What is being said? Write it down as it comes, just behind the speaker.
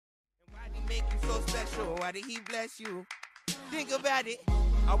make you so special? Why did he bless you? Think about it.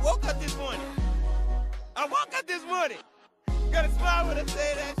 I woke up this morning. Got a smile when I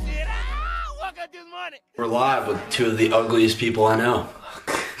say that shit. I woke up this morning. We're live with two of the ugliest people I know.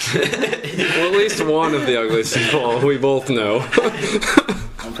 Well, at least one of the ugliest people we both know.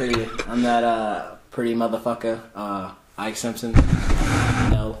 I'm that pretty motherfucker, Ike Simpson.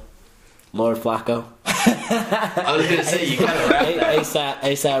 No. Lord Flacco. I was gonna say, you kind of rap that.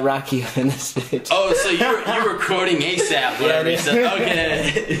 ASAP Rocky in this bitch. Oh, so you were quoting ASAP, whatever you said.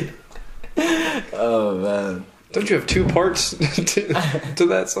 Okay. Oh, man. Don't you have two parts to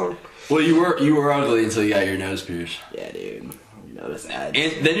that song? Well, you were ugly until you got your nose pierced. Yeah, dude. You know this ad.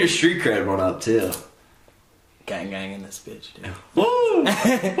 And then your street cred went up, too. Gang in this bitch, dude. Woo! Woo!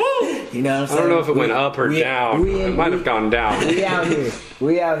 You know what I'm saying? I don't know if it went up or down. It might have gone down.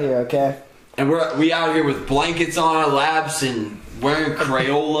 We out here, okay? And we out here with blankets on our laps and wearing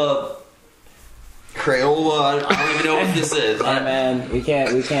Crayola. I don't even know what this is. Hey, man, we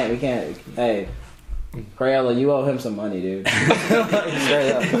can't. Hey, Crayola, you owe him some money, dude.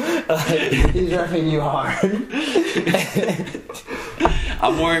 Straight up. He's roughing you hard.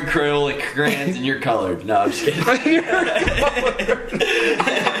 I'm wearing Crayola crayons and you're colored. No, I'm just kidding.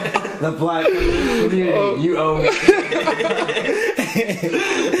 The black community, you owe me.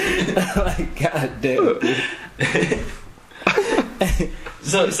 Like, God damn.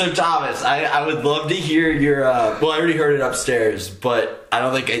 So Thomas, I would love to hear your. Well, I already heard it upstairs, but I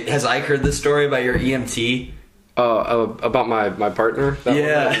don't think has Ike heard this story about your EMT. About my partner?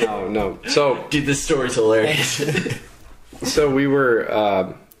 Yeah. No. So, dude, this story's hilarious. So we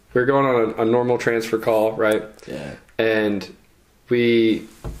were going on a normal transfer call, right? Yeah. And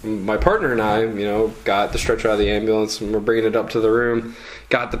my partner and I, got the stretcher out of the ambulance and we're bringing it up to the room.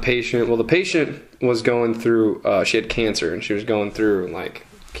 Got the patient. Well, the patient was going through. She had cancer and she was going through like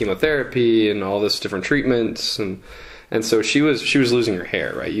chemotherapy and all this different treatments and so she was losing her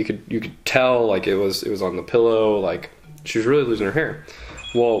hair, right? You could tell like it was on the pillow, like she was really losing her hair.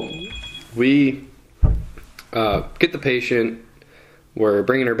 Well, we get the patient. We're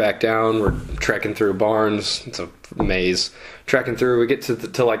bringing her back down. We're trekking through barns. It's a maze. Trekking through. We get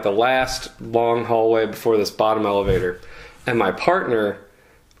to like the last long hallway before this bottom elevator. And my partner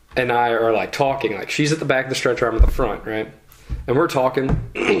and I are like talking. Like she's at the back of the stretcher. I'm at the front, right? And we're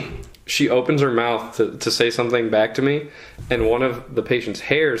talking. She opens her mouth to say something back to me. And one of the patient's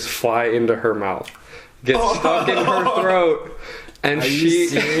hairs fly into her mouth. Gets stuck in her throat. And she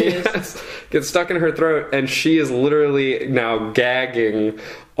gets stuck in her throat, and she is literally now gagging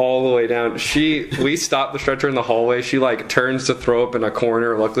all the way down. We stopped the stretcher in the hallway. She like turns to throw up in a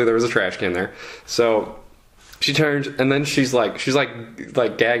corner. Luckily, there was a trash can there. So she turns, and then she's like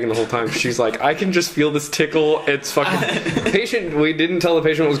gagging the whole time. She's like, I can just feel this tickle. It's fucking patient. We didn't tell the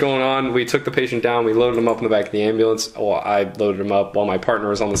patient what was going on. We took the patient down. We loaded him up in the back of the ambulance. Well, I loaded him up while my partner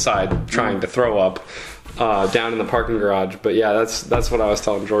was on the side trying to throw up. Down in the parking garage, but yeah, that's what I was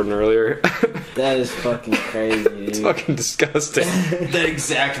telling Jordan earlier. That is fucking crazy, dude. It's fucking disgusting. That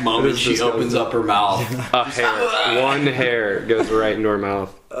exact moment she opens up her mouth, one hair goes right into her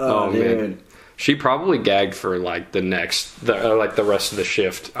mouth. Oh man, she probably gagged for like the rest of the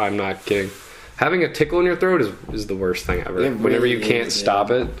shift. I'm not kidding. Having a tickle in your throat is the worst thing ever. Whenever you can't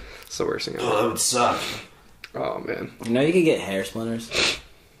stop it, it's the worst thing ever. Oh, that would suck. Oh man, you know you could get hair splinters.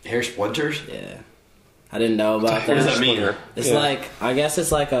 Hair splinters? Yeah. I didn't know about that. What does that mean? It's like, I guess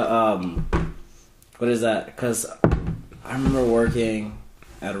it's like a, what is that? Because I remember working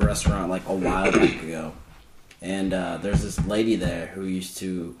at a restaurant like a while back ago. And there's this lady there who used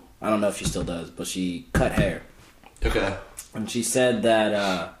to, I don't know if she still does, but she cut hair. Okay. And she said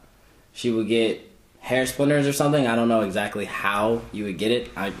that she would get hair splinters or something. I don't know exactly how you would get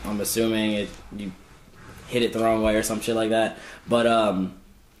it. I'm assuming you hit it the wrong way or some shit like that. But,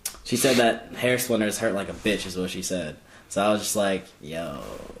 she said that hair splinters hurt like a bitch is what she said. So I was just like, yo,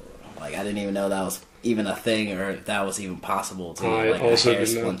 like I didn't even know that was even a thing or if that was even possible to get like a hair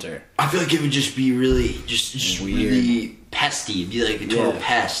splinter. I feel like it would just be really just weird. Really pesty. It'd be like a total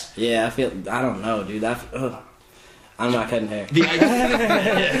pest. Yeah, I don't know, dude. I'm not cutting hair. cutting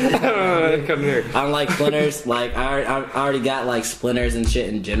hair. I don't like splinters. Like I already got like splinters and shit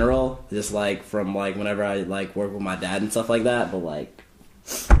in general. Just like from like whenever I like work with my dad and stuff like that. But like,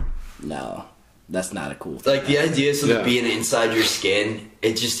 no, that's not a cool thing. Like the idea of something being inside your skin,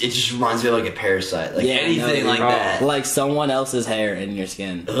 it just reminds me of like a parasite. Like anything like that. Like someone else's hair in your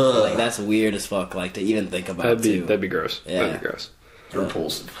skin. Ugh. Like that's weird as fuck. Like to even think about. That'd be gross. Yeah. That'd be gross.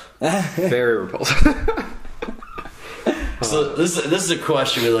 Repulsive. Very repulsive. So this is a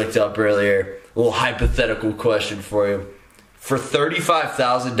question we looked up earlier. A little hypothetical question for you. For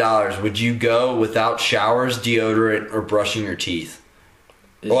 $35,000, would you go without showers, deodorant, or brushing your teeth?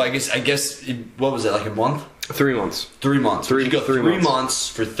 Well, I guess. What was it, like a month? 3 months. 3 months. You go 3 months. months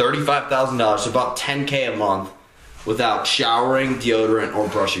for $35,000, so about $10K a month, without showering, deodorant, or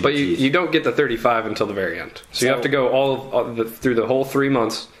brushing But your teeth. you don't get the 35 until the very end. So you have to go through the whole 3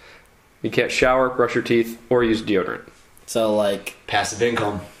 months. You can't shower, brush your teeth, or use deodorant. So like, Passive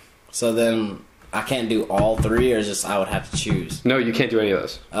income. so then I can't do all three, or just I would have to choose. No, you can't do any of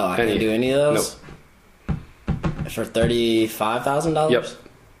those. Oh, I can't do any of those. Nope. For $35,000. Yep.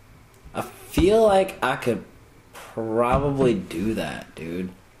 I feel like I could probably do that,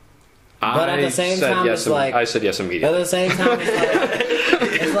 dude. But at the same time, it's like I said yes At immediately. the same time,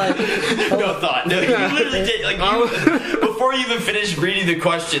 it's like No thought. No, you literally did. Like, before you even finished reading the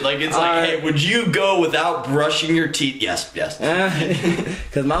question, like, it's like, hey, would you go without brushing your teeth? Yes.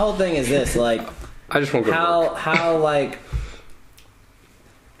 because my whole thing is this, like, I just won't go to work.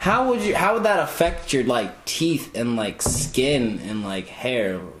 how would that affect your like teeth and like skin and like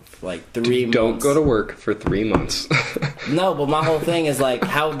hair? Like 3 months. Don't go to work for 3 months. No, but my whole thing is like,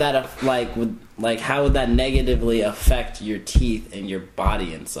 how would that how would that negatively affect your teeth and your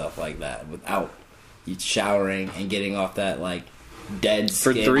body and stuff like that without you showering and getting off that like dead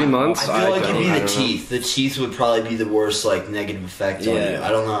For skin? 3 months? I feel like it'd be I the don't know. teeth. The teeth would probably be the worst, like, negative effect on you. Yeah.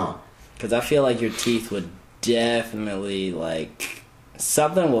 I don't know. Because I feel like your teeth would definitely like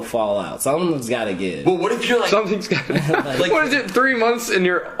something will fall out. Something's got to give. Well, what if you're like... Something's got. Like- What is it? 3 months and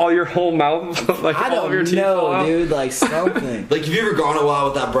your whole mouth, like I all of your don't teeth fall know, out? dude. Like something. Like, have you ever gone a while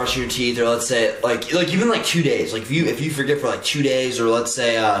without brushing your teeth, or let's say, like even like 2 days? Like, if you forget for like 2 days, or let's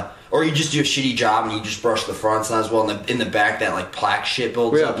say, or you just do a shitty job and you just brush the fronts not as well, in the back that like plaque shit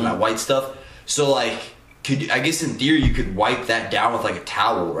builds up and that white stuff. So like, I guess in theory you could wipe that down with like a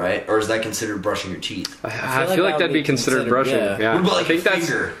towel, right? Or is that considered brushing your teeth? I feel like that'd be considered brushing. Yeah. What about like I think a that's.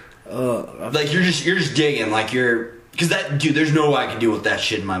 finger? Like you're just digging, like because that dude, there's no way I can deal with that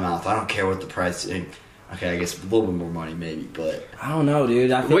shit in my mouth. I don't care what the price is. Okay, I guess a little bit more money maybe, but I don't know,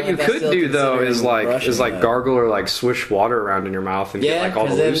 dude. I feel What like you that's could still do though is considered brushing, though. gargle or like swish water around in your mouth and get like all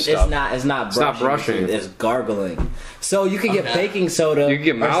the loose it's stuff. not brushing. It's gargling. So you could get baking soda. You could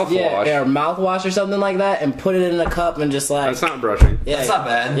get mouthwash. or mouthwash or something like that, and put it in a cup and just like. That's not brushing. Yeah, that's not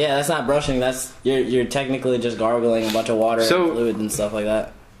bad. Yeah, that's not brushing. That's you're technically just gargling a bunch of water and fluid and stuff like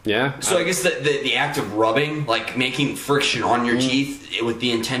that. Yeah. So I guess the act of rubbing, like making friction on your teeth with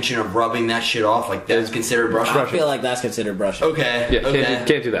the intention of rubbing that shit off, like that's considered brushing. I feel like that's considered brushing. Okay. Yeah. Okay.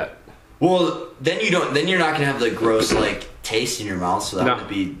 Can't do that. Well, then you're not gonna have the gross like taste in your mouth, so that No. would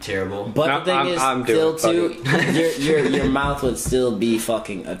be terrible. But No, the thing I'm is, doing still too, your mouth would still be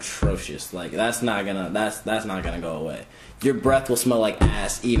fucking atrocious. Like that's not gonna go away. Your breath will smell like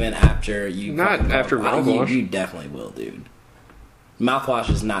ass even after you. Not after mouthwash. You definitely will, dude. Mouthwash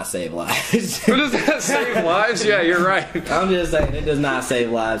does not save lives. What does that save lives? Yeah, you're right. I'm just saying it does not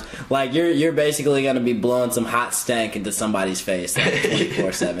save lives. Like you're basically gonna be blowing some hot stank into somebody's face like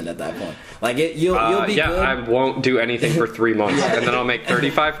 24/7 at that point. Like you'll be yeah, good. I won't do anything for 3 months, and then I'll make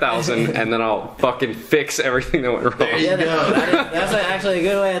 35,000, and then I'll fucking fix everything that went wrong. Yeah, that's actually a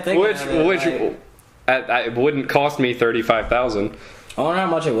good way of thinking. of it. Which Like, it wouldn't cost me 35,000. I wonder how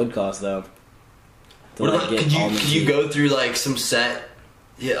much it would cost though. To, What like, about get all the could you teeth. go through like some set?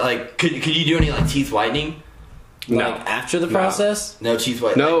 Yeah, like could you do any like teeth whitening? No. Like after the process? No teeth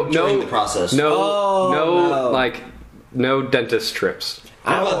whitening. No, like, during no, the process. no, like no dentist trips.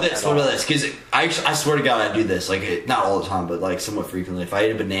 What I about won't this? at What all. about this? Because I swear to God, I do this. Like not all the time, but like somewhat frequently. If I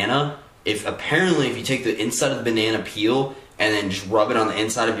eat a banana, if you take the inside of the banana peel and then just rub it on the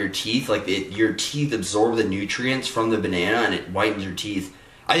inside of your teeth, like your teeth absorb the nutrients from the banana and it whitens your teeth.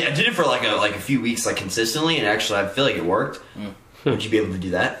 I did it for like a few weeks, like consistently, and actually I feel like it worked. Would you be able to do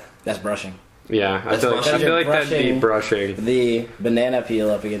that? That's brushing. Yeah, I That's feel brushing. like that'd be brushing. The banana peel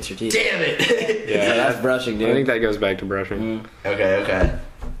up against your teeth. Damn it! Yeah, that's brushing, dude. I think that goes back to brushing. Okay.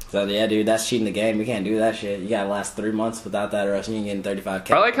 So yeah, dude, that's cheating the game. You can't do that shit. You gotta last 3 months without that, or else you ain't getting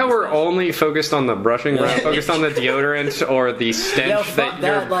 35K. I like how we're only focused on the brushing. We're not focused on the deodorant or the stench Yo, that fuck your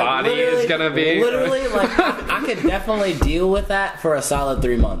that. Like, body is gonna be. Literally, like I could definitely deal with that for a solid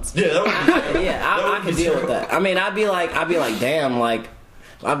 3 months. Yeah, that would Yeah, I could deal with that. I mean, I'd be like, damn, like.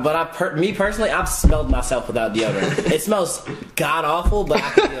 Me personally, I've smelled myself without deodorant. It smells god awful, but I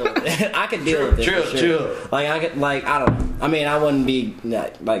can deal with it. I can deal with it. True, for sure. true. Like I could, like I don't know. I mean, I wouldn't be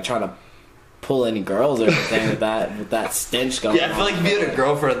like trying to pull any girls or anything with that stench going. Yeah, I feel like if you had a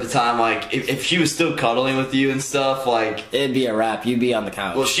girlfriend at the time, like if she was still cuddling with you and stuff, like it'd be a wrap. You'd be on the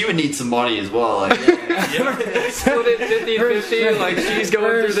couch. well, she would need some money as well. Like Split it 50-50, like she's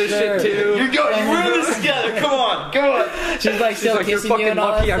going through this shit too. we're in this together. Come on. She's like She's still like, you're kissing you fucking and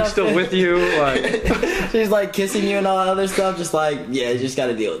all lucky that I'm stuff. still with you. Like, She's like kissing you and all that other stuff. Just like, yeah, you just got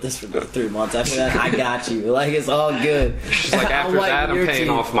to deal with this for 3 months. After that, I got you. Like, it's all good. she's like, after I'll wipe that, I'm your paying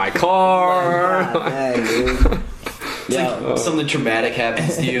teeth. off my car. God dang, dude. Yo. Something traumatic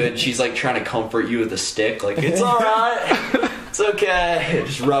happens to you, and she's like trying to comfort you with a stick. Like, it's alright. It's okay.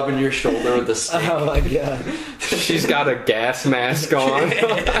 Just rubbing your shoulder with a stick. Oh my god. She's got a gas mask on.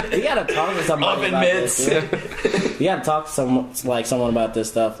 You gotta talk to somebody Oven about mitts. this, dude. You gotta talk to someone about this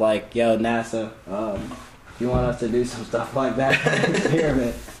stuff. Like, yo, NASA, you want us to do some stuff like that?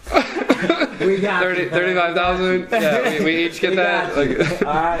 Pyramid. We got 35,000. Yeah, we each get that. Like,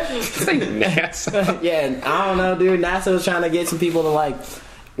 all right. say NASA. Yeah, I don't know, dude. NASA was trying to get some people to like.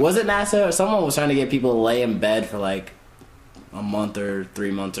 Was it NASA or someone was trying to get people to lay in bed for like a month or 3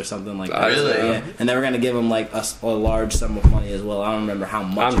 months or something like that? Really? Yeah, and they were gonna give them like a large sum of money as well. I don't remember how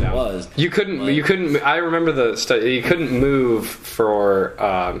much I'm it down. was. You couldn't. I remember the study. You couldn't move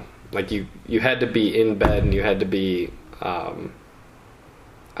for like you had to be in bed and you had to be.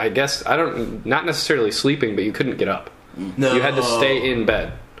 I guess not necessarily sleeping, but you couldn't get up. No. You had to stay in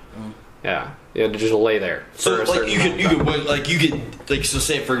bed. Yeah, you had to just lay there. So for a like certain you amount could of time. so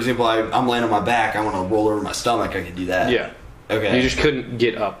say for example I'm laying on my back, I want to roll over my stomach, I could do that. Yeah. Okay. You just couldn't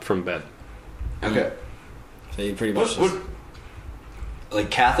get up from bed. okay. So you pretty much. What like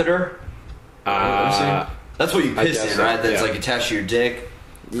catheter? That's what you I piss guess in, so, right? That's yeah. like attached to your dick.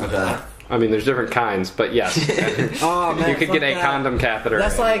 Okay. I mean, there's different kinds, but yes, Oh man, you could fuck get a that. condom catheter.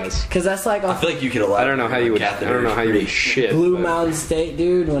 That's I like, guess. cause that's like I a feel like you could allow. I don't know how you would. I catheter don't know is how you pretty- would shit. Blue but- Mountain State,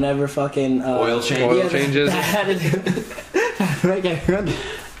 dude. Whenever fucking Oil change? Oil changes? That had to do. Make everyone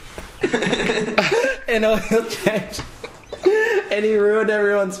an oil change, and he ruined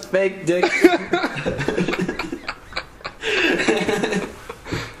everyone's fake dick.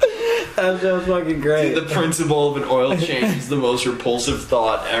 That shit was fucking great. The principle of an oil change is the most repulsive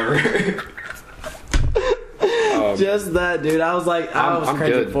thought ever. Just that, dude. I was like, I was I'm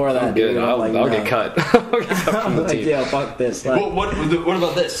cringing good. for that, I'm good. dude. I'll, like, I'll no. get cut. I'll get cut from I'm the like, team. yeah, fuck this. Like, what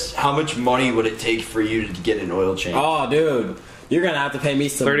about this? How much money would it take for you to get an oil change? oh, dude, you're gonna have to pay me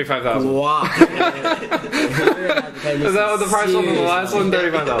some $35,000. Wow. Is that what the price was on the last one?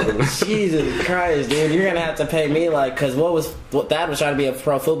 35,000. Jesus Christ, dude! You're gonna have to pay me like, cause what Dad was trying to be a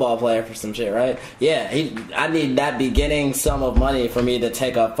pro football player for some shit, right? Yeah, I need that beginning sum of money for me to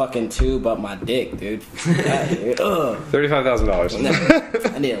take a fucking tube up my dick, dude. Ugh.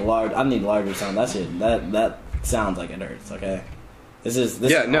 $35,000. I need larger sound. That shit. That sounds like it hurts. Okay. This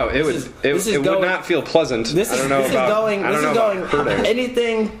Yeah, no, it would. It would not feel pleasant. I don't know about hurting.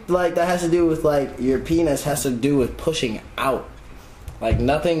 Anything like that has to do with like your penis has to do with pushing out. Like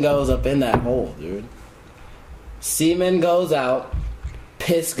nothing goes up in that hole, dude. Semen goes out,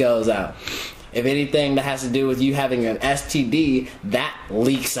 piss goes out. If anything that has to do with you having an STD, that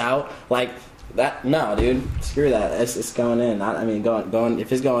leaks out. Like that, no, dude. Screw that. It's going in. I mean, going.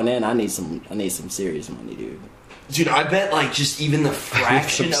 If it's going in, I need some serious money, dude. Dude, I bet like just even the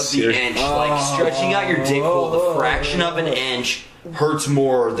fraction of the serious- inch, like stretching out your dick hole, the fraction of an inch hurts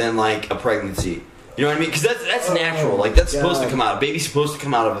more than like a pregnancy. You know what I mean? Because that's natural. Like that's supposed to come out. A baby's supposed to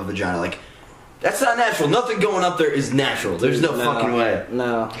come out of a vagina. Like that's not natural. Nothing going up there is natural. There's no fucking way.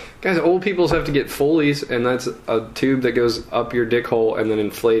 No. Guys, old people's have to get Foley's, and that's a tube that goes up your dick hole and then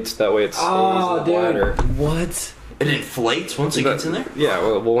inflates. That way it stays in the bladder. What? It inflates once it gets in there. Yeah,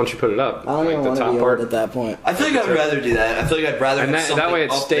 well, once you put it up, I don't like even the want to top be part. old at that point. I feel like I'd rather do that. I feel like I'd rather And have something that way it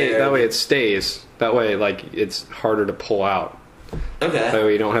up stays. there. That way it stays. That way, like it's harder to pull out. That Okay,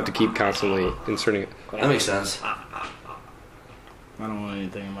 way you don't have to keep constantly inserting it. that makes sense. I don't want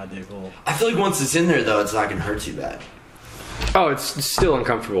anything in my dick hole. I feel like once it's in there though, it's not gonna hurt too bad. Oh, it's still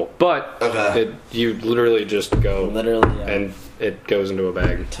uncomfortable, but Okay. you literally just go Literally, and it goes into a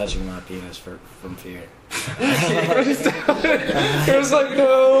bag. touching my penis from fear. It was like,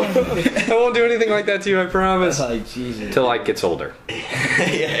 no, I won't do anything like that to you, I promise. Like Jesus. Till like gets older.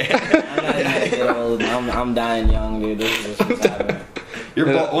 I'm dying young, dude. This is what's happening.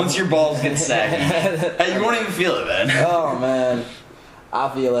 Once your balls get saggy, hey, you won't even feel it, man. Oh man, I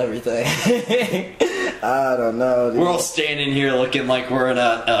feel everything. I don't know, dude. We're all standing here looking like we're in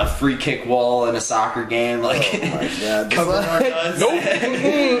a free kick wall in a soccer game, like Oh my god. covering our nuts.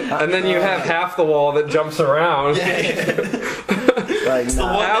 And then you have half the wall that jumps around. Like, The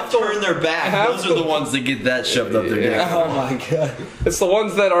one that turn their back, those are the ones that get that shoved up their dick. Yeah. Oh my god. It's the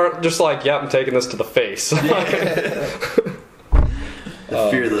ones that aren't just like, yep, I'm taking this to the face. The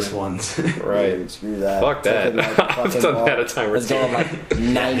fearless ones. Right. Dude, screw that. Fuck that. Taking, like, the I've fucking done ball. that a time or It's going like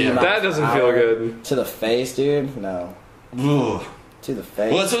 90 miles That doesn't an feel hour good. to the face, dude. No. Ooh. To the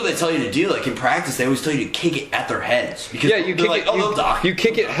face. Well, that's what they tell you to do. Like in practice, they always tell you to kick it at their heads because Yeah, you they're kick like, it. oh, they'll dock. You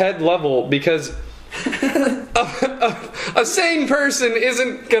kick it head level because a sane person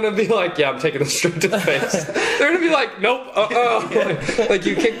isn't gonna be like, yeah, I'm taking this straight to the face. They're gonna be like, nope, like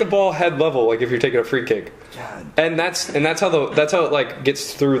you kick the ball head level, like if you're taking a free kick. God. And that's how it like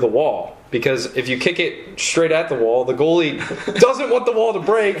gets through the wall. Because if you kick it straight at the wall, the goalie doesn't want the wall to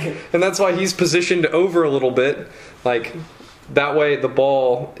break, and that's why he's positioned over a little bit. Like that way, the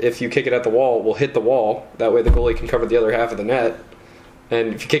ball, if you kick it at the wall, will hit the wall. That way, the goalie can cover the other half of the net.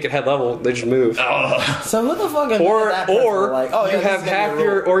 And if you kick it head level, they just move. So who the fuck? Or like, oh, yeah, you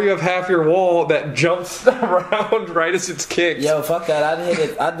have half your wall that jumps around right as it's kicked. Yo, fuck that! I'd hit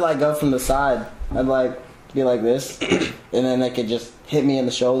it. I'd like go from the side. I'd like be like this, and then they could just hit me in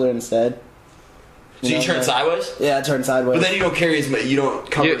the shoulder instead. So you turn sideways? Yeah, I turn sideways. But then you don't carry as much. You don't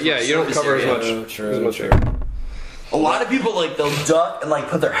cover. You don't cover as much. True. A lot of people like they'll duck and like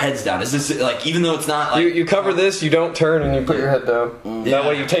put their heads down. Is this like even though it's not like You cover this, you don't turn, and you put your head down. Yeah. That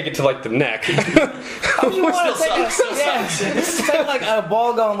way you take it to like the neck. You want to take still sucks. take like a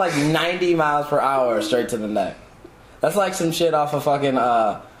ball going like 90 miles per hour straight to the neck. That's like some shit off of fucking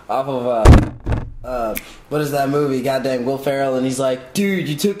what is that movie? Goddamn Will Ferrell, and he's like, dude,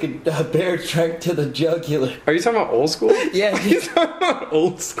 you took a bear trap to the jugular. Are you talking about old school? Yeah. You talking about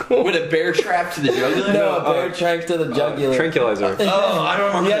old school? with a bear trap to the jugular? No, a bear trap to the jugular. Tranquilizer. Oh, I don't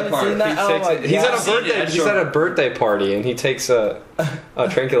remember You that haven't part. seen that? Oh my He's God. at a birthday. He's at a birthday party, and he takes a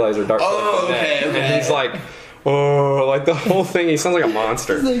tranquilizer dart. Oh, okay. And he's like, oh, like the whole thing. He sounds like a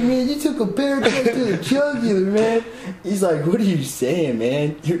monster. He's like, man, you took a bear trap to the jugular, man. He's like, what are you saying,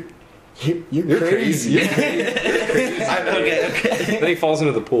 man? You're crazy. Okay. Then he falls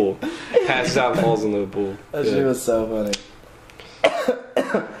into the pool, passes out, and falls into the pool. That shit was so funny.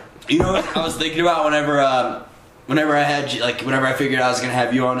 You know what I was thinking about whenever I had whenever I figured I was gonna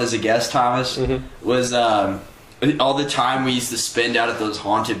have you on as a guest, Thomas, was all the time we used to spend out at those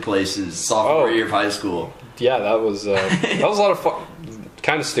haunted places sophomore year of high school. Yeah, that was a lot of fun.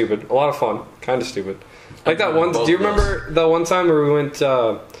 Kind of stupid. A lot of fun. Kind of stupid. Like that one. Do you remember the one time where we went?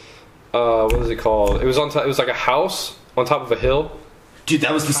 What was it called? It was on top. It was like a house on top of a hill. Dude,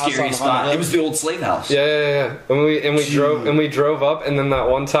 that was the scariest spot. It was the old slave house. Yeah. And we drove up, and then that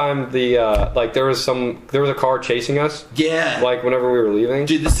one time there was a car chasing us. Yeah. Like whenever we were leaving.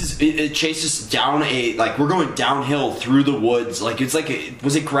 Dude, it chased us down we're going downhill through the woods. Like it's like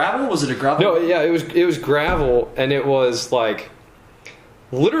was it gravel? Was it a gravel? No, yeah, it was gravel, and it was like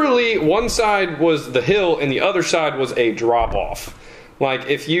literally one side was the hill, and the other side was a drop off. Like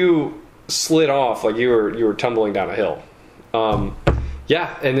if you slid off, like you were tumbling down a hill.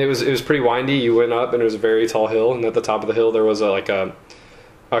 Yeah, and it was pretty windy. You went up, and it was a very tall hill, and at the top of the hill there was a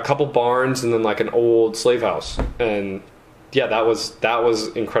couple barns, and then like an old slave house. And yeah, that was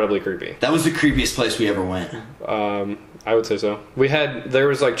incredibly creepy. That was the creepiest place we ever went. I would say so. There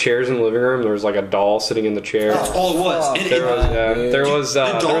was like chairs in the living room. There was like a doll sitting in the chair. That's all it was. There was a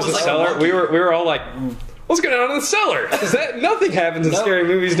like cellar. We were all like, what's going on in the cellar? Nothing happens in scary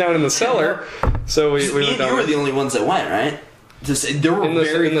movies down in the cellar. So we went down. You were the only ones that went, right? There were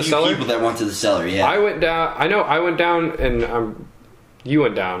very few cellar? people that went to the cellar. Yeah, I went down. I know I went down, and you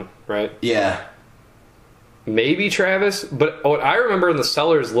went down, right? Yeah. Maybe Travis, but what I remember in the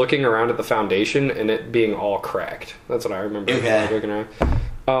cellar is looking around at the foundation and it being all cracked. That's what I remember. Okay. Looking around.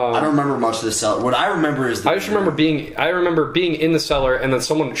 I don't remember much of the cellar. What I remember is I remember being in the cellar, and then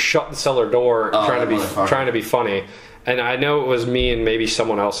someone shut the cellar door trying to be funny. And I know it was me and maybe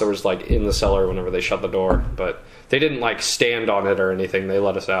someone else that was like in the cellar whenever they shut the door, but they didn't like stand on it or anything. They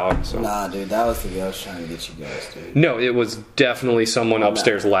let us out. So. Nah, dude, that was the ghost trying to get you guys, dude. No, it was definitely someone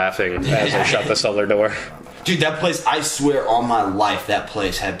upstairs laughing as they shut the cellar door. Dude, that place, I swear on my life, that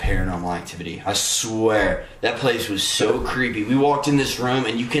place had paranormal activity. I swear. That place was so creepy. We walked in this room,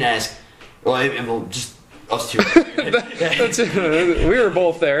 and you can ask, well, just us two. That's it. We were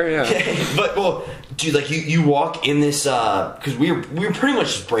both there, yeah. But, well, dude, like, you walk in this, because we were pretty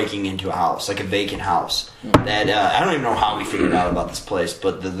much just breaking into a house, like a vacant house. That, I don't even know how we figured out about this place,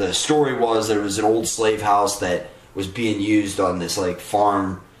 but the story was there was an old slave house that was being used on this, like,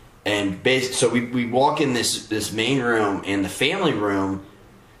 farm. And so we walk in this main room and the family room.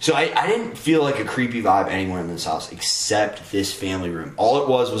 So I didn't feel like a creepy vibe anywhere in this house except this family room. All it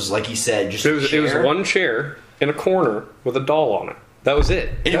was like he said, just it was one chair in a corner with a doll on it. That was it.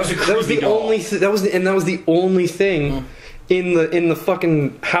 And it was a creepy doll. That was the only thing in the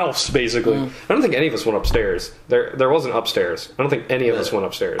fucking house, basically. I don't think any of us went upstairs. There wasn't upstairs. I don't think any of us went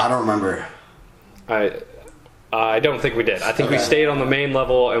upstairs. I don't remember. I don't think we did. I think we Okay. stayed on the main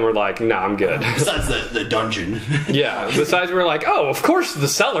level and we're like, nah, I'm good. Besides the dungeon. Yeah. Besides, we're like, oh, of course the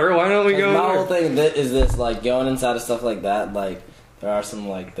cellar. Why don't we go? My there? whole thing is this, like, going inside of stuff like that, like, there are some,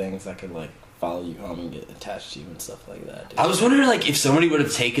 like, things that could, like, follow you home and get attached to you and stuff like that, dude. I was wondering, like, if somebody would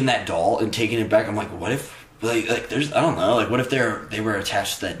have taken that doll and taken it back. I'm like, what if, like there's, I don't know, like, what if they were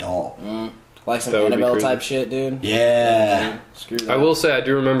attached to that doll? Like some That would be Annabelle crazy. type shit, dude. Yeah. Screw that. I will say, I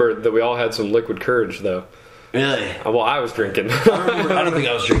do remember that we all had some liquid courage, though. Really? Well, I was drinking. I don't think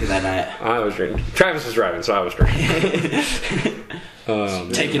I was drinking that night. I was drinking. Travis was driving, so I was drinking.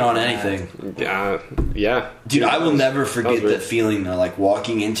 Taking on anything. Yeah. Dude, I will never That was forget weird. that feeling though, like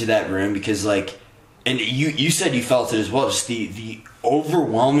walking into that room because like, and you said you felt it as well, just the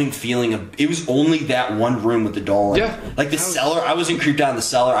overwhelming feeling of, it was only that one room with the doll in it. Yeah. Like the cellar, I wasn't creeped out in the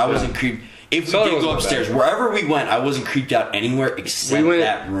cellar, I wasn't creeped, if we Cellar did go wasn't upstairs, bad. wherever we went, I wasn't creeped out anywhere except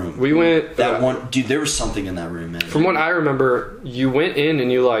that room. We went. That one, dude, there was something in that room, man. From what I remember, you went in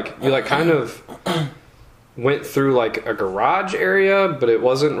and you kind of went through like a garage area, but it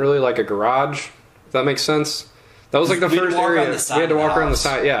wasn't really like a garage. If that makes sense. That was like the We had to first walk area. around the side We had to of the walk around the house.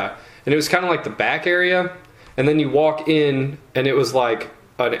 side, yeah. And it was kind of like the back area, and then you walk in, and it was like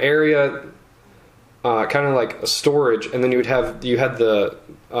an area, kind of like a storage, and then you had the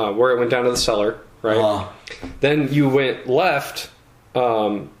where it went down to the cellar, right? Then you went left,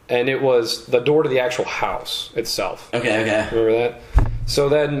 and it was the door to the actual house itself. Okay. Remember that? So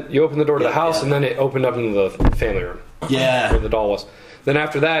then you opened the door to the Yeah, house, yeah. and then it opened up into the family room where Yeah. the doll was. Then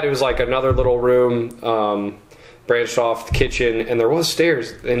after that, it was like another little room, branched off the kitchen, and there was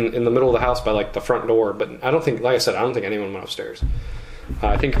stairs in the middle of the house by like the front door. But I don't think, like I said, I don't think anyone went upstairs.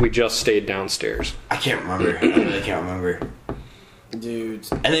 I think we just stayed downstairs. I can't remember. I really can't remember. Dude.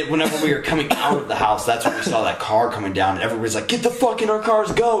 And then whenever we were coming out of the house, that's when we saw that car coming down, and everybody's like, "Get the fuck in our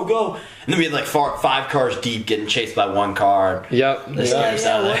cars, go!" And then we had like 5 cars deep, getting chased by one car. Yep. The stairs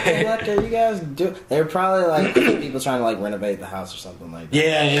out What there. the heck are you guys doing? They're probably like people trying to like renovate the house or something like that.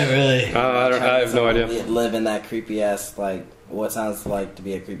 Yeah, really. I have no idea. Live in that creepy ass like what sounds like to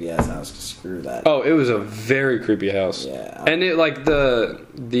be a creepy ass house. Screw that. Oh, it was a very creepy house. Yeah. And it like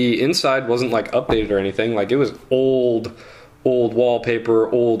the inside wasn't like updated or anything. Like it was old wallpaper,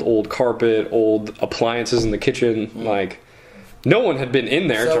 old carpet, old appliances in the kitchen. Like no one had been in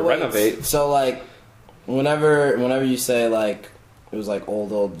there to wait, renovate. So like, whenever you say like it was like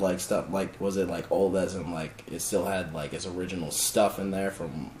old like stuff, like was it like old as in like it still had like its original stuff in there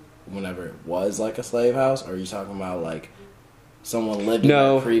from whenever it was like a slave house? Or are you talking about like someone lived in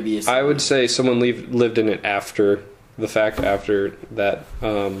No, it previously? I would say someone lived in it after the fact. After that,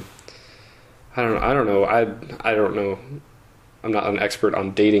 I don't know. I don't know. I'm not an expert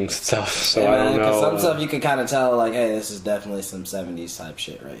on dating stuff, so I don't know. Because some stuff you can kind of tell, like, hey, this is definitely some 70s type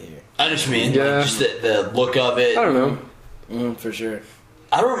shit right here. I just mean, Yeah. like, just the look of it. I don't know. For sure.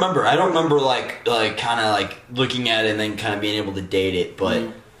 I don't remember like kind of like looking at it and then kind of being able to date it, but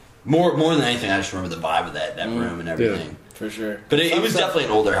more than anything, I just remember the vibe of that room and everything. For sure. But it Some was stuff- definitely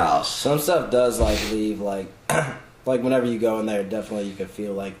an older house. Some stuff does, like, leave, like, like, whenever you go in there, definitely you can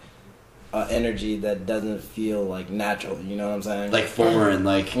feel, like, energy that doesn't feel, like, natural. You know what I'm saying? Like foreign,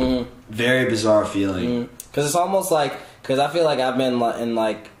 like very bizarre feeling. Because it's almost like, because I feel like I've been in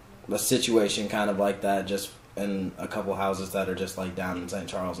like a situation kind of like that, just in a couple houses that are just like down in St.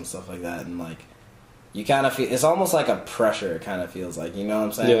 Charles and stuff like that, and like you kind of feel it's almost like a pressure. It kind of feels like, you know what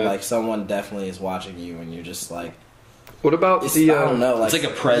I'm saying? Yeah. Like someone definitely is watching you, and you're just like, What about it's, the? I don't know, like it's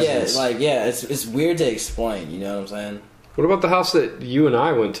like a presence. it's weird to explain. You know what I'm saying? What about the house that you and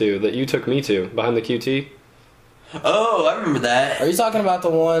I went to? That you took me to behind the QT? Oh, I remember that. Are you talking about the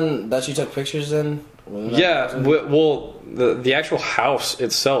one that you took pictures in? Yeah. Well, the actual house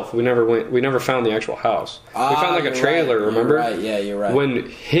itself, we never went. We never found the actual house. We found like a You're trailer. right. Remember? You're right. Yeah, you're right. When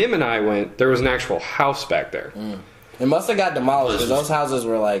him and I went, there was an actual house back there. It must have got demolished because those houses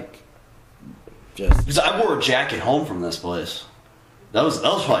were like just. Because I wore a jacket home from this place. That was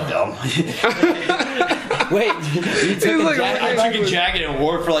probably dumb. Wait, you took like, a jacket I back? took a jacket and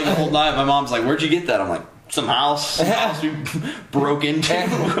wore it for like the whole night. My mom's like, "Where'd you get that?" I'm like, "Some house we broke into."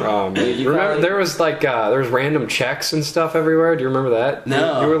 Oh man! You Remember probably- there was like there was random checks and stuff everywhere. Do you remember that?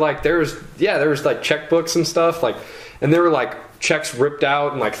 No. You were like there was like checkbooks and stuff like, and there were like checks ripped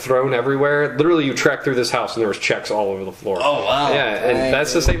out and like thrown everywhere. Literally, you trekked through this house and there was checks all over the floor. Oh wow! Yeah, and Dang,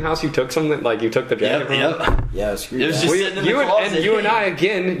 that's the dude. same house you took something like you took the jacket Yep, from. yep. Yeah, screw It was that. just- We, sitting in the you closet. and I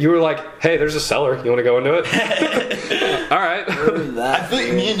again. You were like, "Hey, there's a cellar. You want to go into it?" All right. Screw that. I feel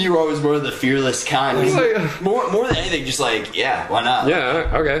like me and you were always more of the fearless kind. It's like- more than anything, just like, yeah, why not? Yeah.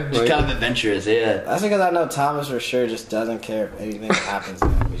 Okay. Just like- kind of adventurous, yeah. That's because I know Thomas for sure just doesn't care if anything happens to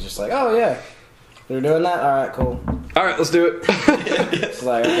him. He's just like, oh yeah. We're doing that? Alright, cool. All right, let's do it. It's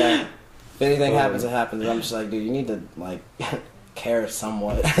like, okay. If anything happens, it happens. I'm just like, dude, you need to, like, care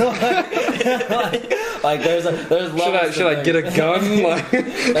somewhat. like there's levels Should I get a gun? Like,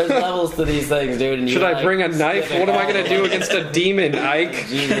 there's levels to these things, dude. And should I bring a knife? What am I gonna do against a demon, Ike?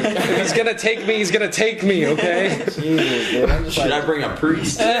 Jesus. If he's gonna take me, he's gonna take me. Okay. Jesus, dude. I'm just Should like, I bring a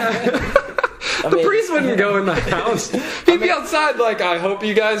priest? I The mean, priest wouldn't go in the house. He'd be outside like, I hope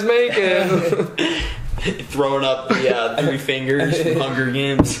you guys make it. Throwing up the 3 fingers from Hunger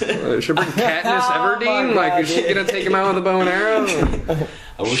Games. Should bring Katniss Oh my Everdeen? Like, God, is she gonna take him out with a bow and arrow?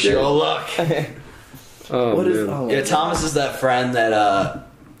 I wish you all luck. Oh, what is? man. Oh my Yeah, God. Thomas is that friend that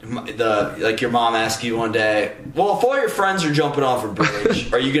your mom asked you one day, well, if all your friends are jumping off a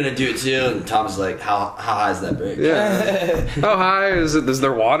bridge, are you gonna do it too? And Thomas is like, how high is that bridge? Yeah. How high is it? Is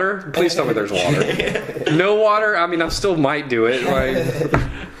there water? Please tell me there's water. No water? I mean, I still might do it. Like,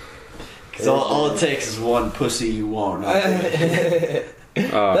 Because all it takes is one pussy you want.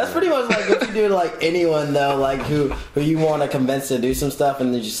 That's pretty much like what you do to like anyone though, like who you want to convince to do some stuff,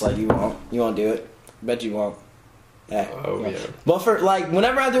 and they're just like, you won't do it. Bet you won't. Yeah. Oh, yeah. But for like,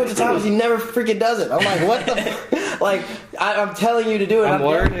 whenever I do it to Thomas, he never freaking does it. I'm like, what the? Like, I'm telling you to do it. I'm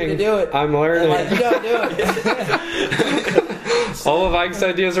daring learning. you to do it. I'm learning. And like, you don't do it. All of Ike's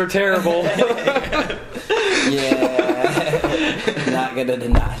ideas are terrible. Yeah. Not gonna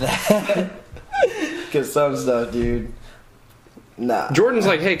deny that. Cause some stuff, dude. Nah. Jordan's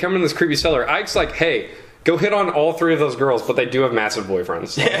like, hey, come in this creepy cellar. Ike's like, hey, go hit on all 3 of those girls, but they do have massive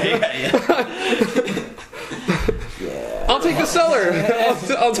boyfriends. Yeah. Yeah. I'll take the cellar.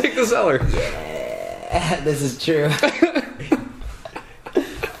 I'll take the cellar. This is true.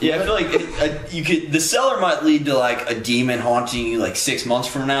 Yeah, I feel like the cellar might lead to like a demon haunting you like 6 months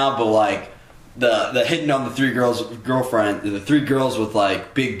from now, but like the hitting on the 3 girls with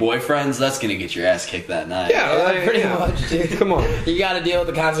like big boyfriends, that's gonna get your ass kicked that night. Yeah, Pretty much, dude. Come on. You got to deal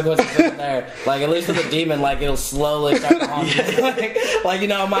with the consequences from there. Like, at least with a demon, like, it'll slowly start to haunt you. Like, you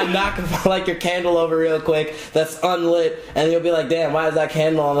know, it might knock like your candle over real quick that's unlit, and you'll be like, damn, why is that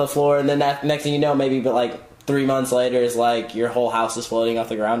candle on the floor? And then that next thing you know, maybe but like 3 months later is like your whole house is floating off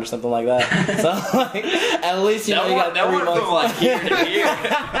the ground or something like that. So like, at least you know you got 3 months. From like here to here.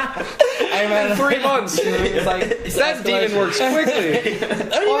 Hey, man, 3 months. It's like it's That demon escalation. works quickly.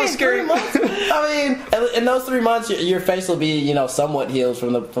 What do you mean, scary. 3 months? I mean, in those 3 months, your face will be, you know, somewhat healed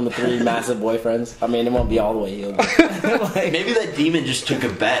from the 3 massive boyfriends. I mean, it won't be all the way healed. Like, Maybe that demon just took a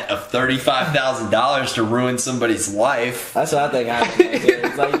bet of $35,000 to ruin somebody's life. that's what I think happened.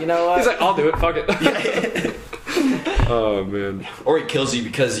 It's like, you know what? He's like, I'll do it. Fuck it. Oh, man. Or he kills you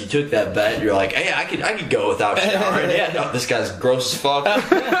because you took that bet. You're like, hey, I could go without showering. Yeah, no, this guy's gross as fuck. God.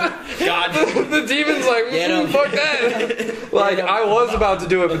 The demon's like, fuck that. Like, I was about to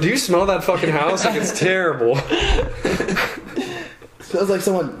do it, but do you smell that fucking house? Like, it's terrible. Smells like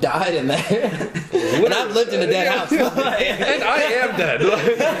someone died in there. And I've lived in a dead house. And I am dead.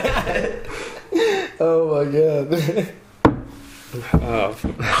 Oh my god.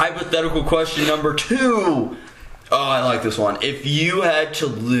 Hypothetical question number 2. Oh, I like this one. If you had to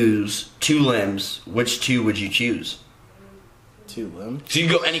lose 2 limbs, which 2 would you choose? 2 limbs? So you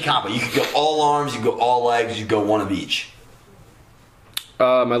could go any combo. You could go all arms, you could go all legs, you could go 1 of each.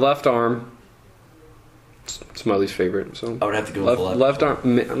 My left arm. It's my least favorite. So I would have to go with the left arm.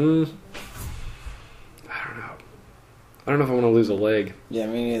 I don't know. I don't know if I want to lose a leg. Yeah,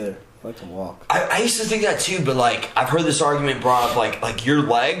 me neither. I like to walk. I used to think that too, but like I've heard this argument brought up, like your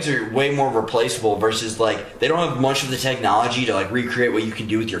legs are way more replaceable versus like they don't have much of the technology to like recreate what you can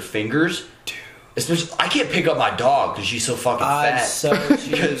do with your fingers. Dude, especially I can't pick up my dog because she's so fucking fat. I'd so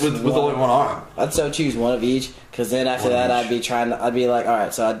choose with only 1 arm. I'd so choose 1 of each, because then after One of that each. I'd be like, all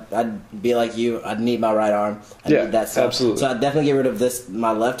right, so I'd be like you. I'd need my right arm. I Yeah, need that stuff. absolutely. So I'd definitely get rid of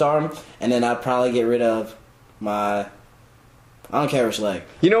my left arm, and then I'd probably get rid of my. I don't care which leg.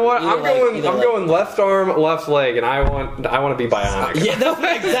 You know what? Either I'm leg, going. either I'm leg. going left arm, left leg, and I want to be bionic. Yeah, that's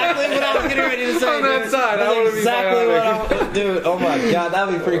exactly what I was getting ready to say. On that dude. side, I That's wanna be exactly bionic. what I'm. Dude, oh my god,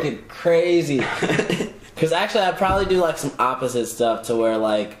 that'd be freaking crazy. Because actually, I'd probably do like some opposite stuff to where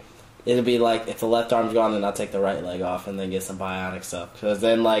like it'd be like if the left arm's gone, then I'll take the right leg off and then get some bionic stuff. Because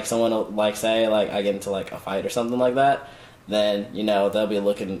then like someone will like say like I get into like a fight or something like that. Then, you know, they'll be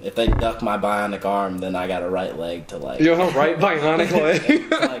looking, if they duck my bionic arm, then I got a right leg to like, You have a right bionic leg.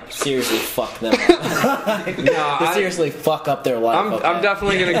 like seriously fuck them up. Like, to seriously fuck up their life. I'm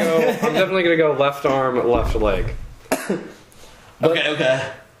definitely gonna go. I'm definitely gonna go left arm, left leg.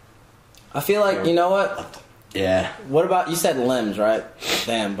 Okay. I feel like, you know what? Yeah. What about you said limbs, right?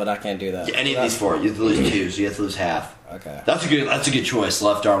 Damn, but I can't do that. Any of these four, you have to lose two, so you have to lose half. Okay. That's a good choice.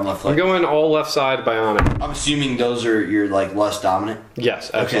 Left arm, left I'm leg. going all left side bionic. I'm assuming those are your like less dominant. Yes,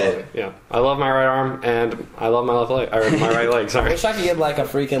 absolutely. Yeah, I love my right arm and I love my left leg. Or my right leg. I Sorry. wish I could get like a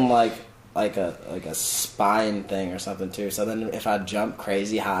freaking like a spine thing or something too. So then if I jump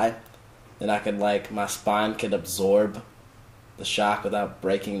crazy high, then I could like my spine could absorb the shock without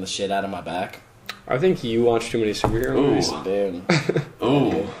breaking the shit out of my back. I think you watch too many superhero movies. Dude.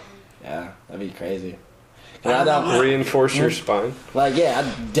 Ooh. Yeah, that'd be crazy. 'Cause I don't Reinforce your spine. like. Yeah,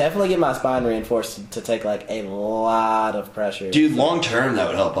 I'd definitely get my spine reinforced to take like a lot of pressure. Dude, long term that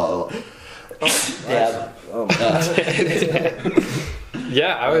would help out. Yeah. Oh my god.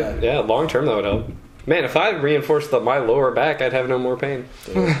 Yeah, I would. Yeah, long term that would help. Man, if I reinforced my lower back, I'd have no more pain.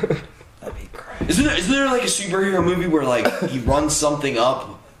 That'd be crazy. Isn't there like a superhero movie where like he runs something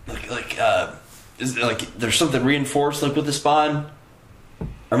up, is there, like there's something reinforced like with the spine,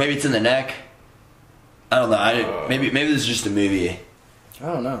 or maybe it's in the neck. I don't know. Maybe this is just a movie. I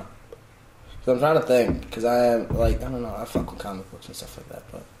don't know. Cause I'm trying to think. Cause I am like I don't know. I fuck with comic books and stuff like that,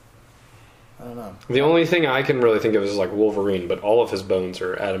 but I don't know. The only thing I can really think of is like Wolverine, but all of his bones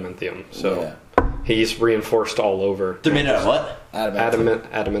are adamantium, so he's reinforced all over. They're made out of what?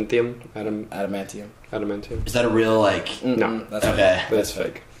 Adamantium. Adamantium. Is that a real like? No, That's Okay. that's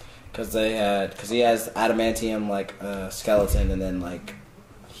fake. Because he has adamantium like skeleton and then like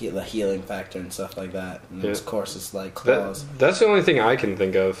the healing factor and stuff like that. And of course it's like claws. That's the only thing I can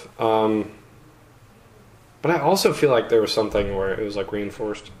think of. But I also feel like there was something where it was like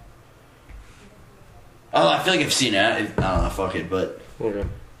reinforced. Oh, I feel like I've seen it. I don't know. Fuck it, but Okay.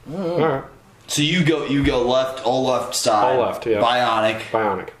 Alright. so you go left, all left side, All left, yeah.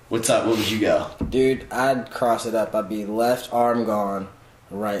 bionic. What's up? What would you go? Dude, I'd cross it up. I'd be left arm gone,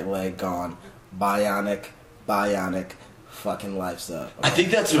 right leg gone, bionic, fucking life's up. I think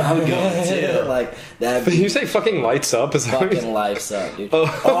that's what I would go too. Like that. Did you say fucking lights up? Is that what you Fucking life's up, dude.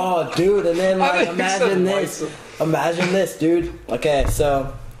 Oh. Oh, dude, and then like I think you said imagine this, dude. Okay,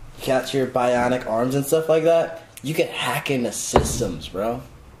 so you got your bionic arms and stuff like that. You can hack into systems, bro.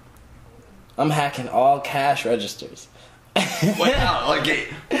 I'm hacking all cash registers. Wow,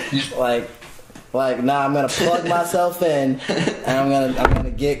 Like, nah, I'm gonna plug myself in, and I'm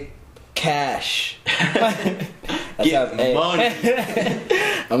gonna get cash. get money.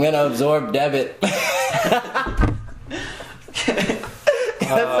 I'm gonna absorb debit. That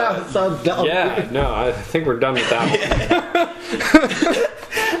sounds so dumb. Yeah, no, I think we're done with that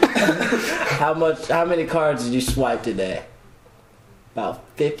one. How many cards did you swipe today? About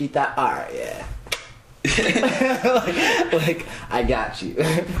 50,000. Alright, yeah. like I got you.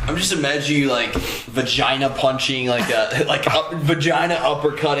 I'm just imagining you like vagina punching vagina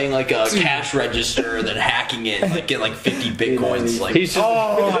uppercutting like a cash register, then hacking it, like get like 50 bitcoins. Like He's just,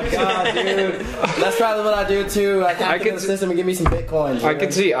 Oh my god, dude. That's probably what I do too. I hack into the system and give me some bitcoins. I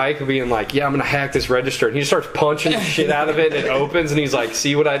could see Ike being like, yeah, I'm gonna hack this register, and he just starts punching the shit out of it, and it opens, and he's like,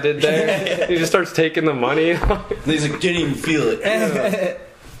 see what I did there? He just starts taking the money. he's like didn't even feel it.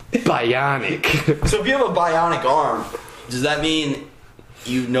 Bionic. So if you have a bionic arm, does that mean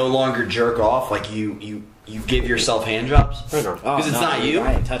you no longer jerk off? Like you give yourself hand jobs? I know. Oh, Because it's not you?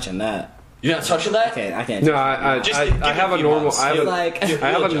 I ain't touching that. You're not touching that? I can't. No, I have a normal.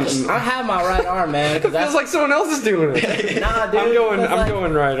 I have my right arm, man. It feels like someone else is doing it. Nah, dude. I'm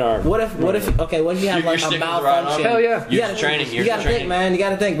going right arm. What if you have like You're a sticking with the right arm? malfunction? Hell yeah. You're just training. You gotta think, man. You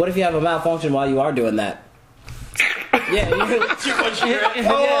gotta think. What if you have a malfunction while you are doing that? Yeah, Too much grip.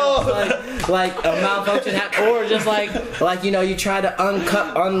 yeah, like a malfunction, or just like you try to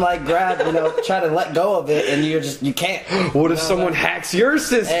grab, try to let go of it, and you can't. What if someone hacks your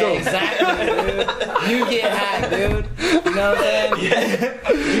system? Exactly, dude. You get hacked, dude. You know what I'm saying?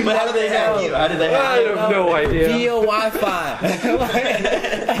 But how do they hack you? How do they hack I you? have no idea. Via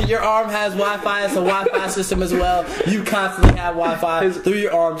Wi-Fi. Your arm has Wi-Fi. It's a Wi-Fi system as well. You constantly have Wi-Fi through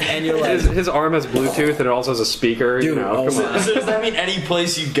your arms and your legs. His arm has Bluetooth and it also has a speaker. Dude, come on. So does that mean any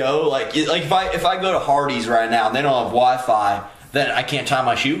place you go, like if I go to Hardee's right now and they don't have Wi-Fi, then I can't tie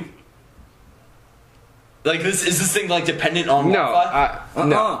my shoe? Like is this thing like dependent on Wi-Fi?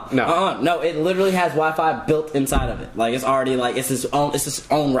 No. It literally has Wi-Fi built inside of it. Like it's already like it's its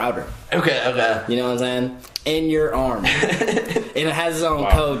own router. Okay. You know what I'm saying? In your arm, and it has its own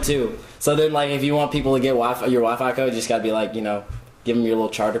code too. So then, like, if you want people to get Wi-Fi, your Wi-Fi code, you just gotta be like, give them your little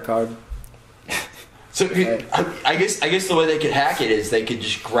charter card. So I guess the way they could hack it is they could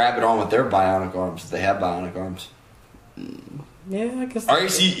just grab it on with their bionic arms if they have bionic arms. Yeah, I guess.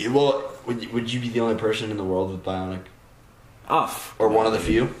 Would you be the only person in the world with bionic? Off. Or one of the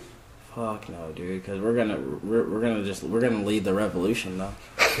few? Fuck no, dude. Because we're gonna lead the revolution though.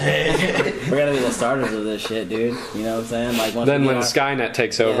 We're gonna be the starters of this shit, dude. You know what I'm saying? Like once Then when Skynet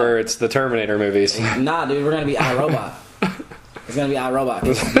takes over, it's the Terminator movies. Nah, dude, we're gonna be iRobot. It's gonna be iRobot.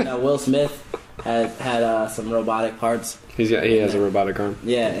 'Cause, Will Smith had some robotic parts. He has a robotic arm.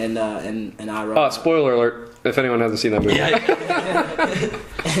 Yeah, and iRobot. Oh, spoiler alert! If anyone hasn't seen that movie,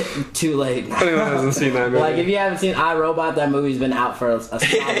 Too late. if anyone hasn't seen that movie, Like if you haven't seen iRobot, that movie's been out for a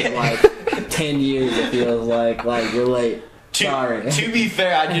solid like 10 years. It feels like you're late. Sorry. To be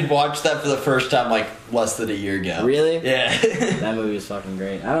fair, I did watch that for the first time like less than a year ago. Really? Yeah. That movie is fucking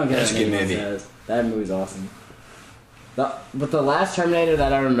great. I don't care That's what a good anyone movie. says. That movie's awesome. But the last Terminator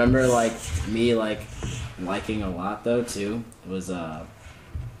that I remember like me like liking a lot though too was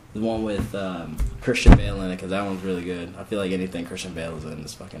the one with Christian Bale in it, because that one's really good. I feel like anything Christian Bale is in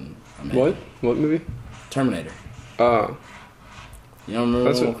is fucking amazing. what movie? Terminator. Oh, You don't remember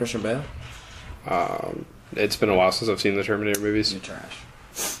That's the one it. with Christian Bale? it's been a while since I've seen the Terminator movies. You're trash.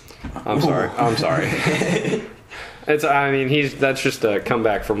 I'm sorry. I mean, that's just a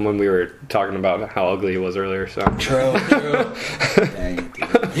comeback from when we were talking about how ugly he was earlier. So True. Dang it,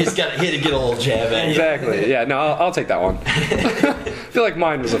 dude. He had to get a little jab at you. exactly, yeah. No, I'll take that one. I feel like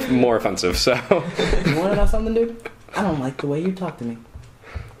mine was more offensive. So You want to know something, dude? I don't like the way you talk to me.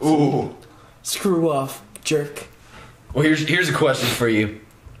 Ooh. Screw off, jerk. Well, here's a question for you.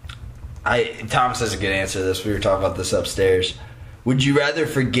 Thomas has a good answer to this. We were talking about this upstairs. Would you rather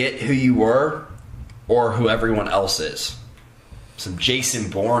forget who you were or who everyone else is? Some Jason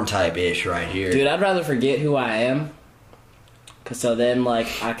Bourne type ish right here. Dude, I'd rather forget who I am. Cause so then, like,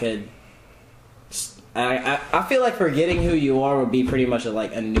 I could. I feel like forgetting who you are would be pretty much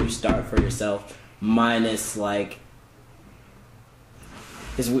like a new start for yourself, minus like.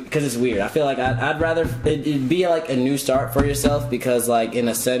 Because it's weird. I feel like I'd rather it'd be like a new start for yourself, because like in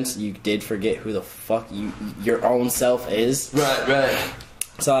a sense you did forget who the fuck your own self is. Right.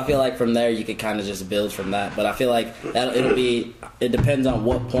 So I feel like from there you could kind of just build from that. But I feel like that it depends on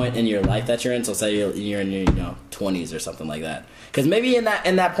what point in your life that you're in. So say you're in your 20s or something like that. Because maybe in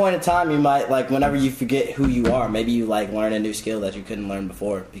that point in time you might, like, whenever you forget who you are, maybe you like learn a new skill that you couldn't learn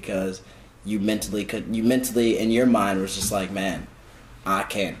before, because you mentally in your mind was just like, man, I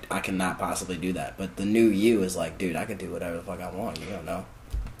cannot possibly do that. But the new you is like, dude, I can do whatever the fuck I want. You don't know.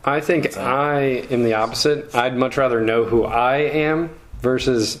 I think I am the opposite. I'd much rather know who I am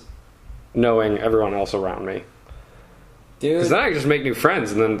versus knowing everyone else around me. Dude, Because then I can just make new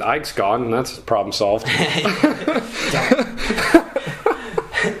friends, and then Ike's gone, and that's problem solved.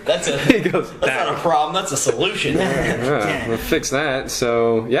 That's He goes, not a problem. That's a solution. Yeah, we'll fix that.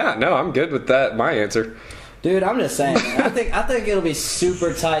 So yeah, no, I'm good with that. My answer. Dude, I'm just saying. I think it'll be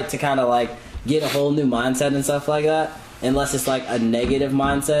super tight to kind of like get a whole new mindset and stuff like that. Unless it's like a negative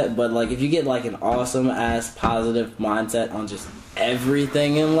mindset, but like if you get like an awesome ass positive mindset on just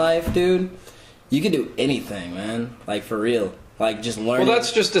everything in life, dude, you can do anything, man. Like for real. Like just learn. Well,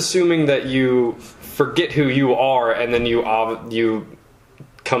 that's just assuming that you forget who you are, and then you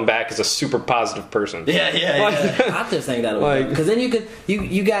come back as a super positive person. Yeah. I just think that'll Like- because then you got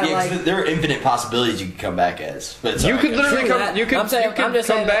Yeah, 'cause like. there are infinite possibilities you could come back as. But it's You alright. could literally True that. you could I'm just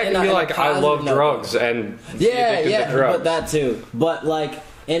come saying back in and be a like, I positive love note. drugs, and be addicted to drugs. But that too. But like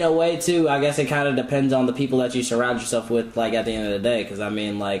in a way too, I guess it kind of depends on the people that you surround yourself with. Like at the end of the day, because I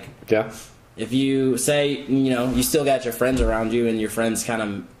mean, like Yeah. if you say you still got your friends around you, and your friends kind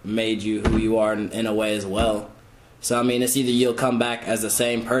of made you who you are in a way as well. So I mean, it's either you'll come back as the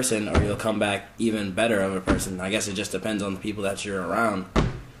same person, or you'll come back even better of a person. I guess it just depends on the people that you're around.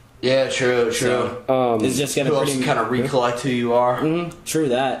 Yeah, true. So, it's just gonna Who else pretty kind of recollect who you are? True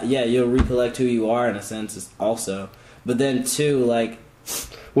that. Yeah, you'll recollect who you are in a sense also. But then too, like,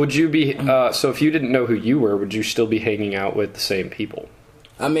 Would you be so if you didn't know who you were, would you still be hanging out with the same people?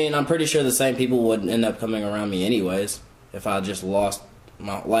 I mean, I'm pretty sure the same people would end up coming around me anyways if I just lost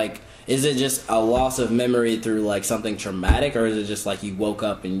my, like, is it just a loss of memory through like something traumatic, or is it just like you woke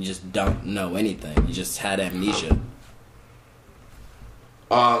up and you just don't know anything? You just had amnesia.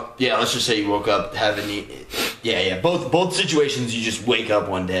 Yeah, let's just say you woke up having both situations. You just wake up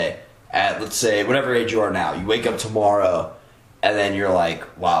one day at, let's say, whatever age you are now. You wake up tomorrow, and then you're like,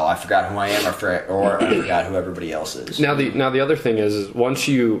 wow, I forgot who I am, or I forgot who everybody else is. Now the other thing is once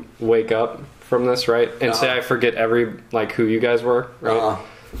you wake up from this, right, and say I forget who you guys were, right?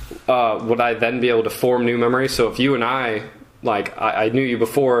 Would I then be able to form new memories? So if you and I, like, I knew you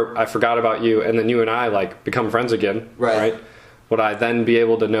before, I forgot about you, and then you and I, like, become friends again, Right. Would I then be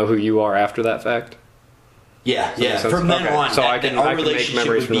able to know who you are after that fact? Yeah. makes sense? From then Okay. on, So I can make relationship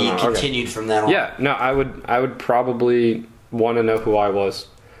memories would from be then on. Okay. continued from then on. Yeah, no, I would probably want to know who I was.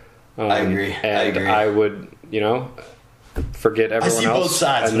 I agree. And I would, forget everyone see else. both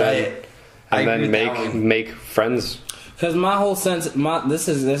sides, and right? then, I and agree then with that one. make friends. Because my whole sense, this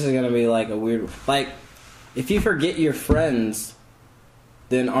is gonna be like a weird, like, if you forget your friends,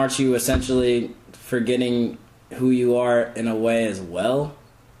 then aren't you essentially forgetting who you are in a way as well?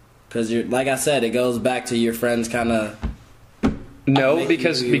 Because you're, like I said, it goes back to your friends kind of. No, make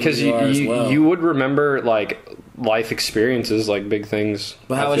because you who you are as well. you would remember like life experiences, like big things.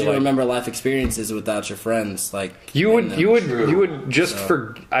 But I how would feel you like. remember life experiences without your friends? Like You would True. just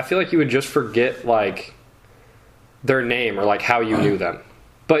I feel like you would just forget like their name or like how you knew them,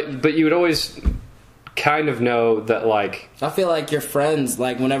 but you would always kind of know that like. I feel like your friends,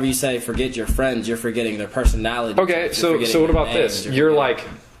 like whenever you say forget your friends, you're forgetting their personality. Okay, You're so forgetting what their about names, this? You're forgetting-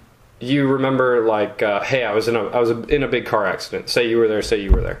 like, you remember like, hey, I was in a big car accident. Say you were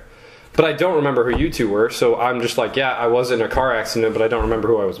there. But I don't remember who you two were, so I'm just like, yeah, I was in a car accident, but I don't remember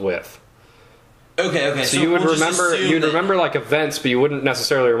who I was with. Okay. So you would we'll just remember assume you'd that- remember like events, but you wouldn't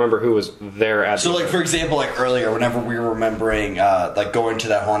necessarily remember who was there at. So, the like, event. for example, like earlier, whenever we were remembering, like, going to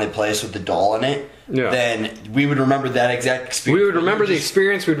that haunted place with the doll in it, Yeah. then we would remember that exact experience. we would remember the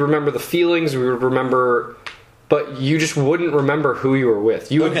experience, we'd remember the feelings, we would remember, but you just wouldn't remember who you were with.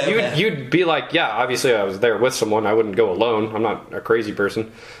 You would, Okay. you'd be like, yeah, obviously I was there with someone. I wouldn't go alone. I'm not a crazy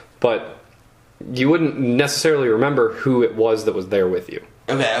person, but you wouldn't necessarily remember who it was that was there with you.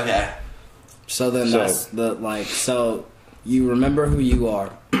 Okay. So then So- that's the like. So you remember who you are.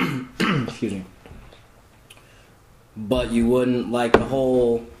 Excuse me. But you wouldn't like the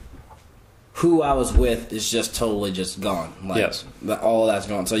whole. Who I was with is just totally just gone. Like, Yes. all that's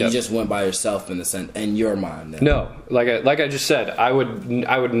gone. So Yes. you just went by yourself in the sense in your mind. Then. No, like I just said, I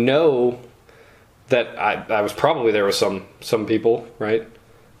would know that I was probably there with some people, right?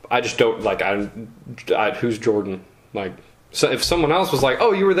 I just don't like I who's Jordan, like. So if someone else was like,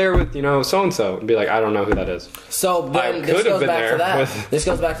 "Oh, you were there with so and so," I'd be like, "I don't know who that is." So I then could this have goes been back there to that. with- This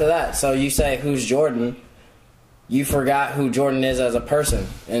goes back to that. So you say who's Jordan? You forgot who Jordan is as a person,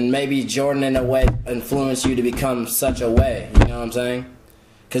 and maybe Jordan in a way influenced you to become such a way. You know what I'm saying?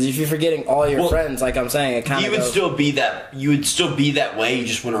 Because if you're forgetting all your Well, friends, like I'm saying, it kind You of would still be that. You would still be that way. You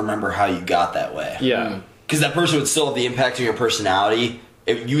just wouldn't remember how you got that way. Yeah, Because that person would still have the impact on your personality.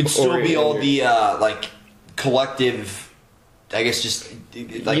 You would still Or be all your- the like collective. I guess just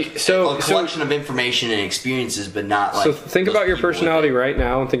like so- a collection of information and experiences, but not like. So think those about your people with personality it. right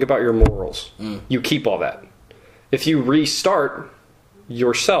now and think about your morals. You keep all that. If you restart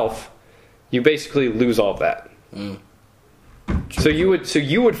yourself, you basically lose all of that. So you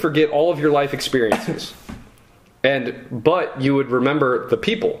would forget all of your life experiences. But you would remember the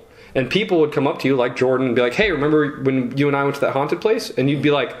people. And people would come up to you like Jordan and be like, "Hey, remember when you and I went to that haunted place?" And you'd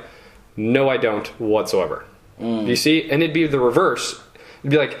be like, "No, I don't whatsoever." You see? And it'd be the reverse.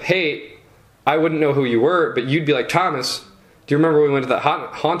 It'd be like, "Hey, I wouldn't know who you were," but you'd be like, "Thomas, do you remember when we went to that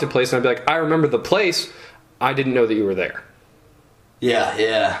haunted place?" And I'd be like, "I remember the place. I didn't know that you were there." Yeah.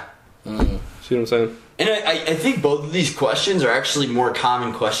 See what I'm saying? And I think both of these questions are actually more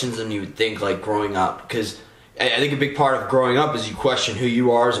common questions than you would think, like growing up. Because I think a big part of growing up is you question who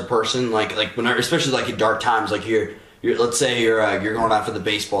you are as a person. Like whenever, especially like in dark times, like you're let's say you're going out for the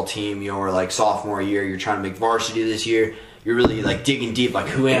baseball team, or like sophomore year, you're trying to make varsity this year. You're really like digging deep, like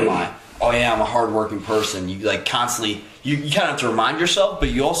who am I? Oh yeah, I'm a hardworking person. You like constantly, you kind of have to remind yourself, but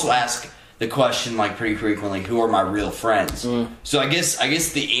you also ask the question like pretty frequently, who are my real friends? So I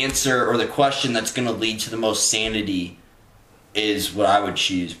guess the answer or the question that's going to lead to the most sanity is what I would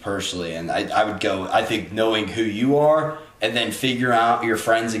choose personally, and I would go, I think, knowing who you are and then figure out your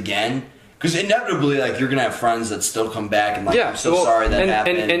friends again, because inevitably like you're gonna have friends that still come back and like, I'm so well, sorry that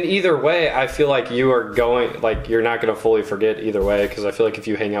happened. And either way, I feel like you are going, like, you're not going to fully forget either way, because I feel like if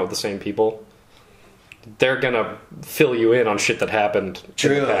you hang out with the same people, they're going to fill you in on shit that happened.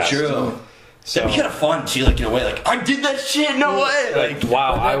 in the past. True. So, That'd be kind of fun too, like in a way, like I did that shit, no way. like,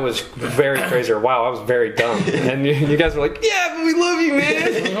 wow, I was very crazy, or wow, I was very dumb. And you guys were like, yeah, but we love you,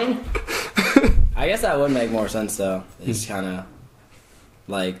 man. I guess that would make more sense though. It's kind of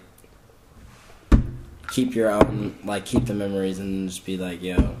like keep your own, like keep the memories and just be like,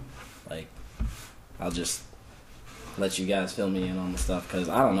 yo, like I'll just let you guys fill me in on the stuff because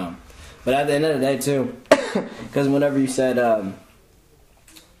I don't know. But at the end of the day too, because whenever you said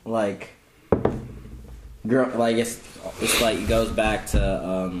like it's like it goes back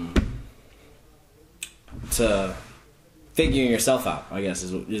to figuring yourself out. I guess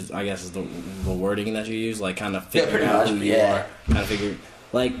is the wording that you use, like kind of figuring pretty out much, who you yeah. are. Kind of figure,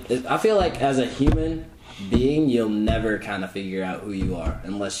 like I feel like as a human being, you'll never kind of figure out who you are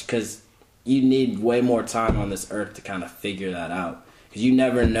unless because you need way more time on this earth to kind of figure that out. because you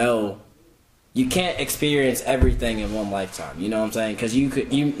never know. You can't experience everything in one lifetime. You know what I'm saying? Because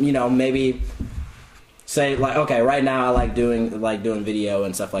you know, maybe say like, okay, right now I like doing video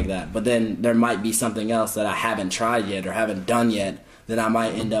and stuff like that. But then there might be something else that I haven't tried yet or haven't done yet that I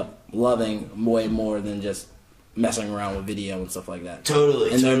might end up loving way more than just messing around with video and stuff like that.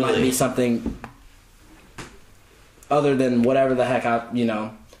 Totally. And there might be something other than whatever the heck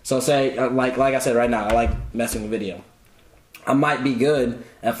So say like I said right now, I like messing with video. I might be good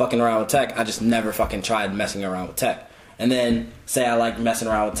at fucking around with tech. I just never fucking tried messing around with tech. And then say I like messing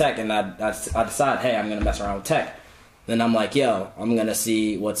around with tech, and I decide, hey, I'm gonna mess around with tech. Then I'm like, yo, I'm gonna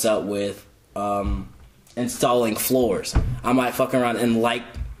see what's up with installing floors. I might fuck around and like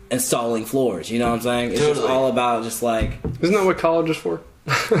installing floors. You know what I'm saying? It's just all about just like. Isn't that what college is for?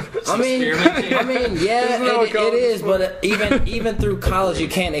 I mean, yeah, it is. But even through college, you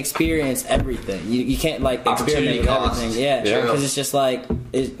can't experience everything. You can't like experiment with everything. Yeah, because it's just like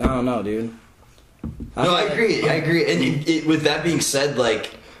I don't know, dude. I agree. And with that being said,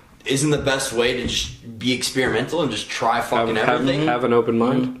 like, isn't the best way to just be experimental and just try fucking everything? Have an open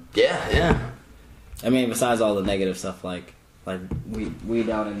mind. Yeah. I mean, besides all the negative stuff, like we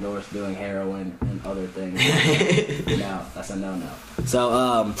don't endorse doing heroin and other things. No, that's a no.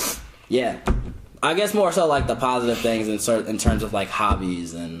 So, yeah, I guess more so like the positive things in terms of like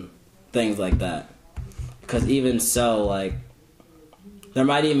hobbies and things like that. Because even so, like, there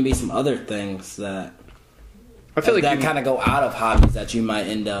might even be some other things that I feel like that kind of go out of hobbies that you might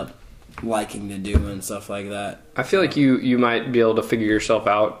end up liking to do and stuff like that. I feel like you might be able to figure yourself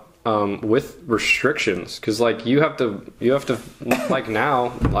out with restrictions, because like you have to like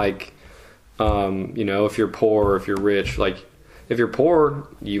now, like you know, if you're poor or if you're rich, like if you're poor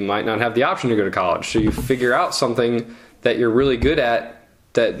you might not have the option to go to college, so you figure out something that you're really good at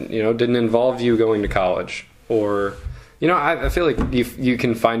that, you know, didn't involve you going to college. Or, you know, I feel like you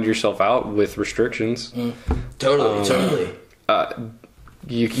can find yourself out with restrictions. Totally.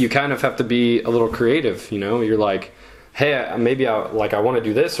 You kind of have to be a little creative, you know. You're like, hey, maybe I want to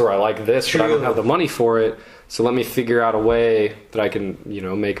do this, or I like this, but I don't have the money for it. So let me figure out a way that I can, you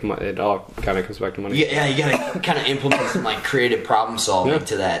know, make money. It all kind of comes back to money. Yeah, you gotta kind of implement some like creative problem solving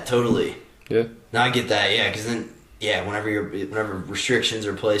to that. Totally. Yeah. No, I get that. Yeah, because then, whenever restrictions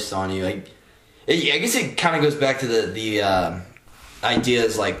are placed on you, I guess it kind of goes back to the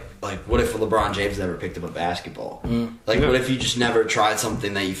ideas like what if LeBron James never picked up a basketball? What if you just never tried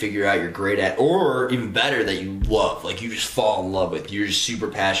something that you figure out you're great at, or even better, that you love, like you just fall in love with, you're just super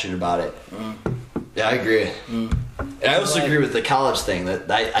passionate about it. Yeah, I agree. And I also agree with the college thing.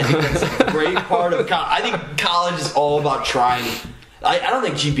 That I think that's a great part of college. I think college is all about trying. I don't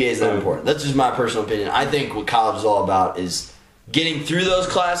think GPA is that important. That's just my personal opinion. I think what college is all about is getting through those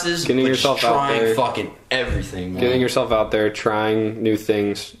classes, getting yourself out there, fucking everything, man. Getting yourself out there, trying new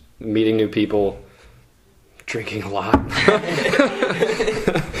things, meeting new people, drinking a lot.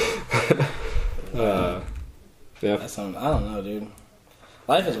 Yeah. That's something, I don't know, dude.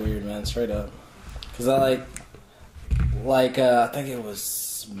 Life is weird, man. Straight up. Cause I think it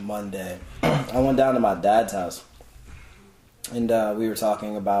was Monday. I went down to my dad's house, and we were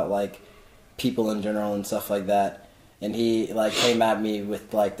talking about like people in general and stuff like that. And he like came at me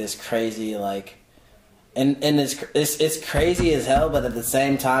with like this crazy like, and it's crazy as hell, but at the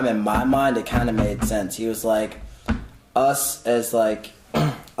same time in my mind it kind of made sense. He was like, us as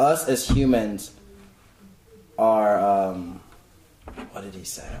humans are what did he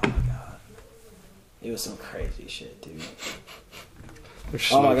say? Oh my god, it was some crazy shit, dude.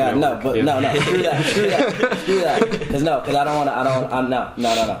 Oh my god, no, screw that. Because I don't want to,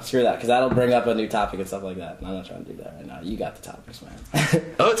 no, screw that, because that'll bring up a new topic and stuff like that. I'm not trying to do that right now. You got the topics, man.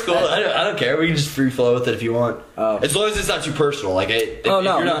 Oh, it's cool. I don't care. We can just free flow with it if you want. As long as it's not too personal. Like,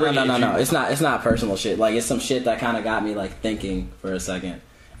 no. It's not personal shit. Like, it's some shit that kind of got me like thinking for a second,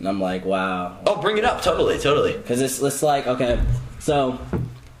 and I'm like, wow. Oh, bring it up. Totally. Because it's like, okay, so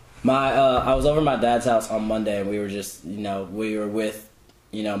I was over at my dad's house on Monday, and we were just, we were with,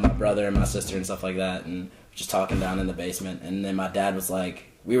 my brother and my sister and stuff like that, and just talking down in the basement. And then my dad was like,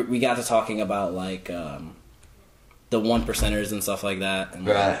 we got to talking about like the 1%ers and stuff like that, and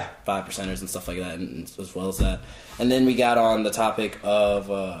right. 5%ers and stuff like that, and as well as that. And then we got on the topic of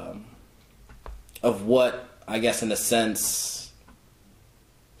what, I guess in a sense,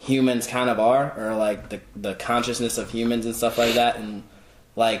 humans kind of are, or like the consciousness of humans and stuff like that, and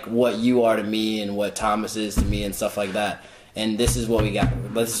like what you are to me and what Thomas is to me and stuff like that. And this is what we got.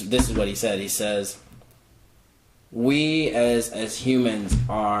 This is what he said. He says, we as humans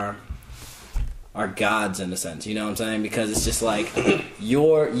are are gods in a sense. You know what I'm saying? Because it's just like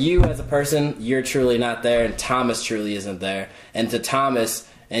you as a person, you're truly not there, and Thomas truly isn't there. And to Thomas,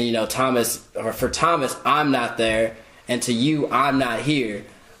 and you know Thomas, or for Thomas, I'm not there, and to you, I'm not here.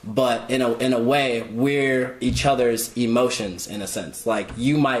 But in a way, we're each other's emotions in a sense. Like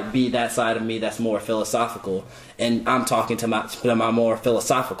you might be that side of me that's more philosophical, and I'm talking to my more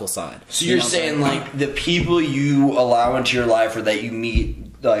philosophical side. So you're saying like the people you allow into your life or that you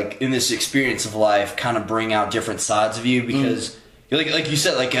meet like in this experience of life kind of bring out different sides of you because like you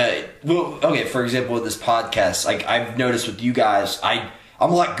said okay, for example with this podcast, like I've noticed with you guys, I'm a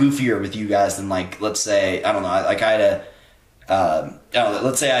lot goofier with you guys than like let's say I don't know, like I had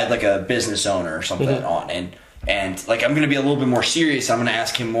let's say I had like a business owner or something on and like I'm going to be a little bit more serious. I'm going to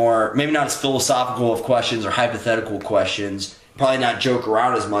ask him more, maybe not as philosophical of questions or hypothetical questions, probably not joke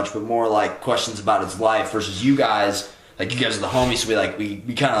around as much, but more like questions about his life versus you guys. Like you guys are the homies, so we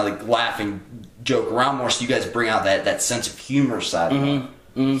kind of like laugh and joke around more. So you guys bring out that sense of humor side.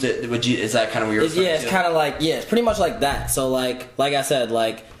 Is that kind of what you're referring to? It's kind of like it's pretty much like that. So like I said,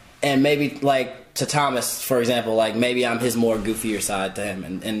 like and maybe like. To Thomas, for example, like maybe I'm his more goofier side to him,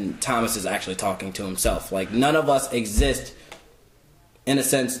 and Thomas is actually talking to himself. Like none of us exist in a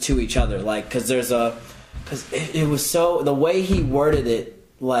sense to each other. Like because it was so the way he worded it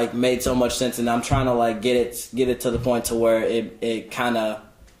like made so much sense, and I'm trying to like get it to the point to where it kind of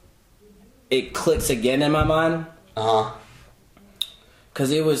it clicks again in my mind. Because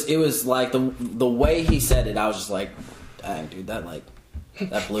it was like the way he said it, I was just like, dang, dude, that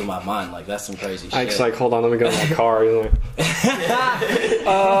blew my mind. Like, that's some crazy shit. Ike's like, hold on, let me go in my car. You're like,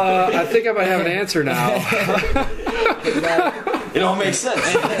 I think I might have an answer now. It all makes sense.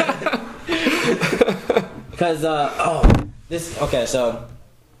 Because, okay, so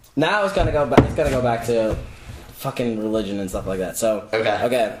now it's gonna go back to fucking religion and stuff like that. So,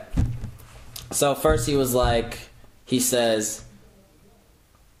 okay. So first he says,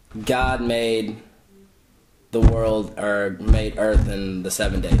 God made the world or made Earth in the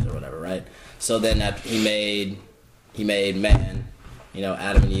 7 days or whatever, right? So then he made man, you know,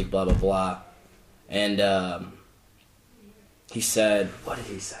 Adam and Eve, blah blah blah, and he said, what did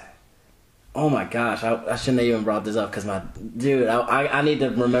he say? Oh my gosh, I shouldn't have even brought this up because I need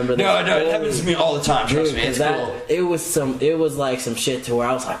to remember this. No, it happens to me all the time. Trust me, it's cool. It was like some shit to where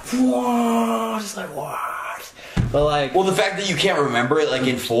I was like, whoa, just like what? But like, well, the fact that you can't remember it like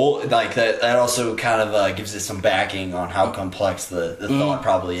in full, like that also kind of gives it some backing on how complex the thought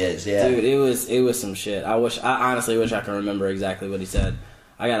probably is. Yeah, dude, it was some shit. I honestly wish I could remember exactly what he said.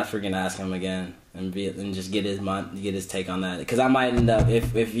 I gotta freaking ask him again and just get his take on that, because I might end up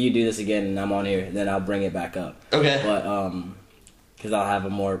if you do this again and I'm on here, then I'll bring it back up. Okay. But because I'll have a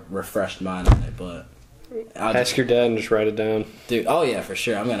more refreshed mind on it, but. Ask your dad and just write it down. Dude, oh yeah, for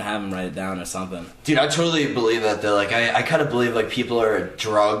sure. I'm going to have him write it down or something. Dude, I totally believe that though. Like, I kind of believe like people are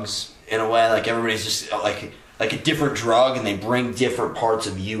drugs in a way. Like everybody's just like a different drug and they bring different parts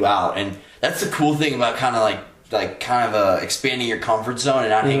of you out. And that's the cool thing about kind of expanding your comfort zone and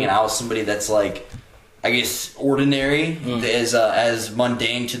not hanging out with somebody that's like, I guess, ordinary as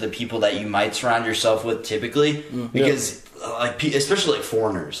mundane to the people that you might surround yourself with typically. Because like especially like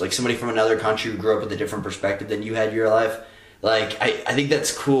foreigners, like somebody from another country who grew up with a different perspective than you had in your life, like I think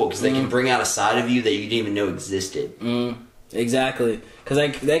that's cool because they can bring out a side of you that you didn't even know existed. Exactly,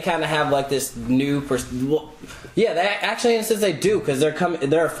 because they kind of have like this new they actually in a sense they do, because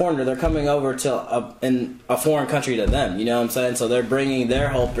they're a foreigner, they're coming over to a foreign country to them, you know what I'm saying? So they're bringing their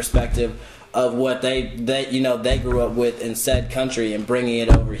whole perspective of what they grew up with in said country and bringing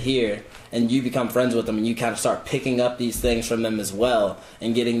it over here. And you become friends with them, and you kind of start picking up these things from them as well,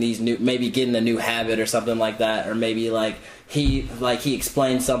 and getting getting a new habit or something like that, or maybe he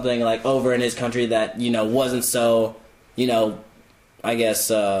explained something like over in his country that wasn't so, I guess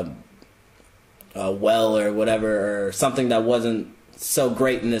well or whatever, or something that wasn't so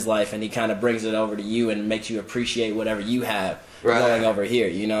great in his life, and he kind of brings it over to you and makes you appreciate whatever you have going over here.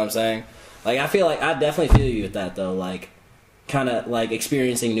 You know what I'm saying? Like I feel like I definitely feel you with that though, like. Kind of like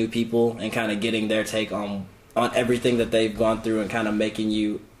experiencing new people and kind of getting their take on everything that they've gone through and kind of making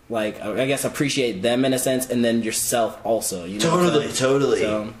you like, I guess, appreciate them in a sense, and then yourself also. Totally.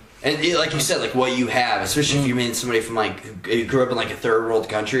 So, and like you said, like what you have, especially if you meet somebody from you grew up in like a third world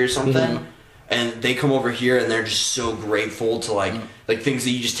country or something, and they come over here and they're just so grateful to like things that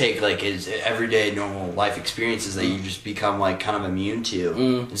you just take like as everyday normal life experiences that you just become like kind of immune to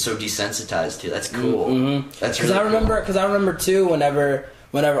and so desensitized to. That's cool. That's really cool. Because I remember too whenever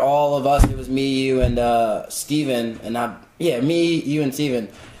all of us, it was me, you, and Steven, and me, you, and Steven,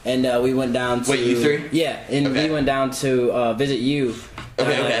 and we went down to you three? Yeah, and we went down to visit you.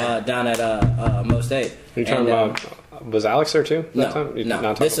 down at Mo State. You're talking about, was Alex there too? No, That time? You're no.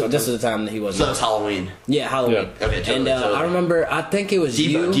 not talking This about is that the time that he So wasn't. that was Halloween. Yeah, Halloween. Yeah. Okay, totally, And totally. I remember, I think it was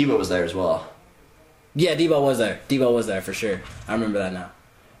you. Debo was there as well. Yeah, Debo was there. Debo was there for sure. I remember that now.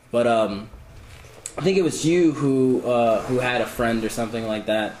 But I think it was you who had a friend or something like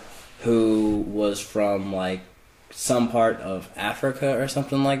that who was from like some part of Africa or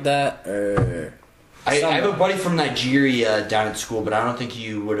something like that, or I have a buddy from Nigeria down at school, but I don't think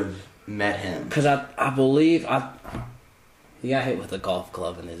you would have met him. because I believe he got hit with a golf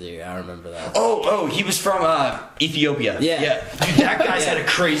club in his ear. I remember that. Oh, he was from Ethiopia. Yeah. Dude, that guy's had a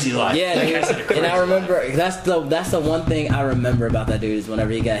crazy life. Yeah, that dude. guy's had a crazy And I remember that's the one thing I remember about that dude is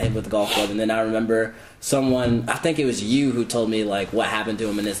whenever he got hit with the golf club, and then I remember someone, I think it was you, who told me like what happened to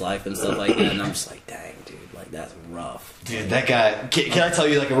him in his life and stuff like that, and I'm just like, dang, dude, like that's rough. Dude, that guy. Can I tell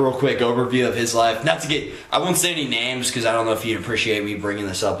you like a real quick overview of his life? Not to get, I won't say any names because I don't know if he'd appreciate me bringing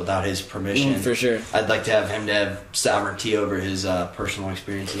this up without his permission. For sure. I'd like to have him to have sovereignty over his personal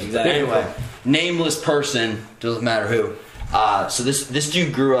experiences. Exactly. But anyway, nameless person, doesn't matter who. So this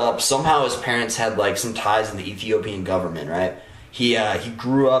dude grew up. Somehow his parents had like some ties in the Ethiopian government, right? He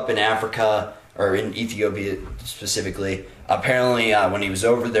grew up in Africa, or in Ethiopia specifically. Apparently, when he was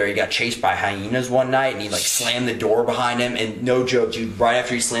over there, he got chased by hyenas one night, and he like slammed the door behind him. And no joke, dude, right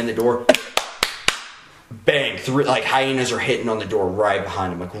after he slammed the door, bang! Like hyenas are hitting on the door right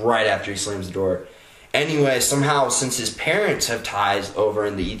behind him, like right after he slams the door. Anyway, somehow, since his parents have ties over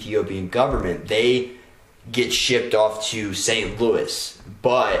in the Ethiopian government, they get shipped off to St. Louis,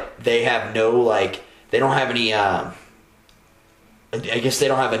 but they have no like, they don't have any. I guess they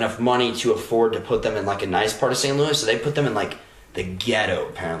don't have enough money to afford to put them in like a nice part of St. Louis, so they put them in like the ghetto.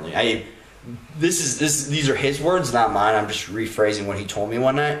 Apparently, these are his words, not mine. I'm just rephrasing what he told me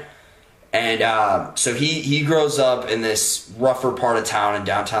one night. And so he grows up in this rougher part of town in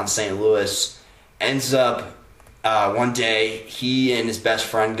downtown St. Louis. Ends up one day he and his best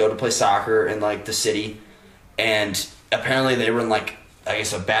friend go to play soccer in like the city, and apparently they were in like, I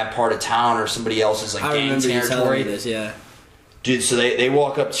guess, a bad part of town or somebody else's like I gang remember you telling territory. me this, yeah. Dude, so they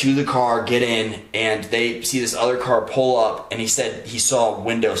walk up to the car, get in, and they see this other car pull up, and he said he saw a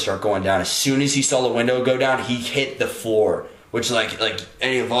window start going down. As soon as he saw the window go down, he hit the floor, which like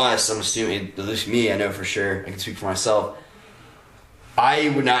any of us, I'm assuming, at least me, I know for sure, I can speak for myself, I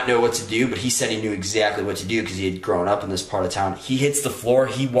would not know what to do, but he said he knew exactly what to do because he had grown up in this part of town. He hits the floor,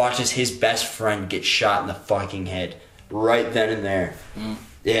 he watches his best friend get shot in the fucking head right then and there.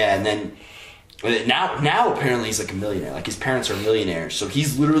 Yeah, and then now apparently he's like a millionaire. Like his parents are millionaires, so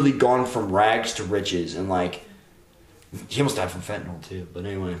he's literally gone from rags to riches, and like he almost died from fentanyl too. But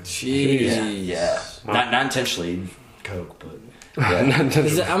anyway, Jeez. yeah. Not intentionally, coke, but yeah.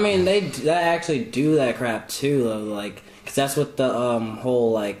 'Cause, I mean, they actually do that crap too, though. Like, cause that's what the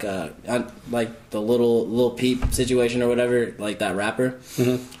whole like the Lil Peep situation or whatever, like that rapper.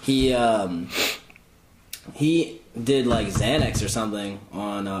 Mm-hmm. He did like Xanax or something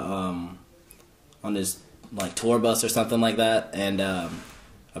on his like tour bus or something like that, and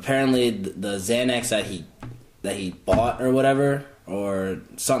apparently the Xanax that he bought or whatever, or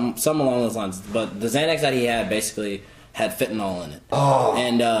some along those lines. But the Xanax that he had basically had fentanyl in it. Oh.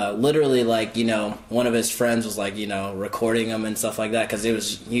 And literally, like, you know, one of his friends was like, you know, recording him and stuff like that, because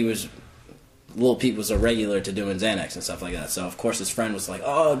Lil Peep was a regular to doing Xanax and stuff like that. So of course his friend was like,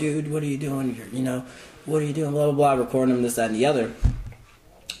 "Oh, dude, what are you doing? What are you doing? Blah blah blah," recording him, this, that, and the other.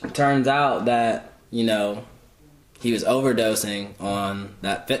 It turns out that, you know, he was overdosing on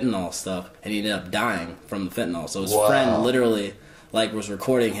that fentanyl stuff, and he ended up dying from the fentanyl. So his friend literally, like, was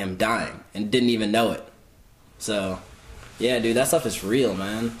recording him dying and didn't even know it. So, yeah, dude, that stuff is real,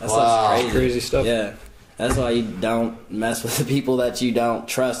 man. That stuff's crazy. Crazy stuff. Yeah. That's why you don't mess with the people that you don't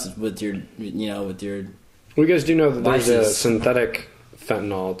trust with your, with your... Well, you guys do know that there's a Vices. synthetic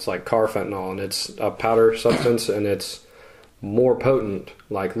fentanyl. It's like car fentanyl, and it's a powder substance, and it's more potent.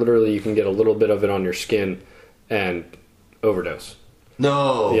 Like, literally, you can get a little bit of it on your skin and overdose.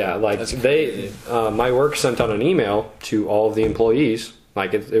 No. Yeah, like they, my work sent out an email to all of the employees.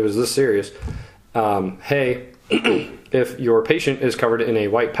 Like it was this serious. Hey, if your patient is covered in a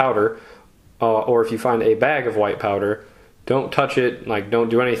white powder, or if you find a bag of white powder, don't touch it. Like, don't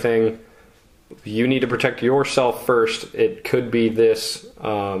do anything. You need to protect yourself first. It could be this,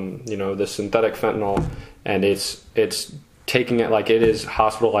 this synthetic fentanyl, and it's taking it like it is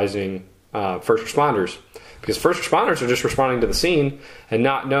hospitalizing first responders. Because first responders are just responding to the scene and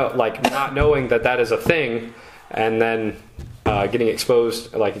not knowing that is a thing, and then getting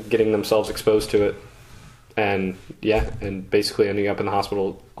exposed, like getting themselves exposed to it, and basically ending up in the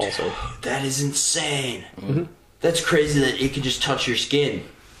hospital also. That is insane. Mm-hmm. That's crazy that it could just touch your skin.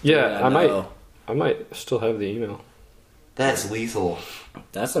 Yeah, know. I might still have the email. That's lethal.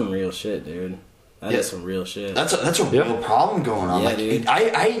 That's some real shit, dude. That is some real shit. That's a real problem going on. Yeah, like, dude.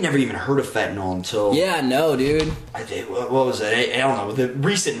 I never even heard of fentanyl until Yeah, I know, dude. I did. What was it? I don't know. The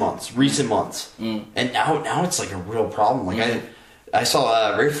recent months, and now it's like a real problem. Like I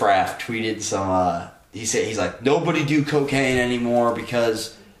saw Riff Raff tweeted some. He's like, nobody do cocaine anymore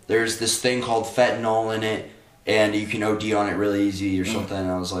because there's this thing called fentanyl in it, and you can OD on it really easy or something.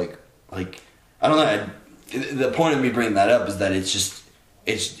 And I was like I don't know. The point of me bringing that up is that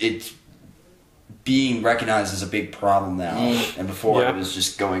it's being recognized as a big problem now, and before it was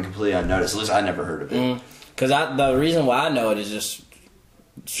just going completely unnoticed. At least I never heard of it. Because the reason why I know it is just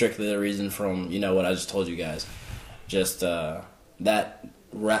strictly the reason from what I just told you guys, just that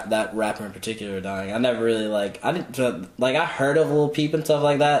rapper in particular dying. I never really I heard of Lil Peep and stuff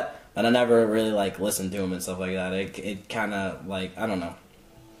like that, but I never really listened to him and stuff like that. It kind of I don't know.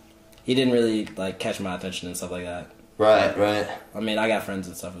 He didn't really catch my attention and stuff like that. Right. I mean, I got friends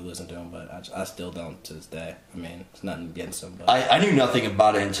and stuff who listen to him, but I still don't to this day. I mean, it's nothing against him. But I knew nothing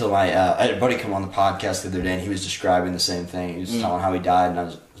about it until I had a buddy come on the podcast the other day, and he was describing the same thing. He was telling how he died,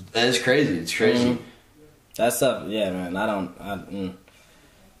 and it's crazy. It's crazy. That stuff, yeah, man.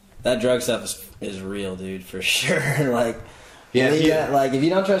 That drug stuff is real, dude, for sure. If you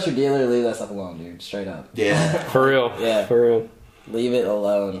don't trust your dealer, leave that stuff alone, dude. Straight up. Yeah. For real. Yeah. For real. Leave it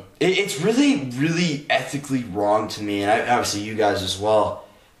alone. It's really, really ethically wrong to me, and obviously you guys as well.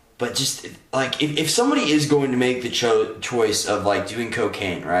 But just if somebody is going to make the choice of doing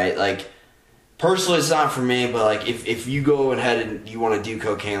cocaine, right? Personally, it's not for me. But if you go ahead and you want to do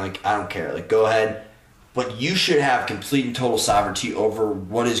cocaine, I don't care. Go ahead, but you should have complete and total sovereignty over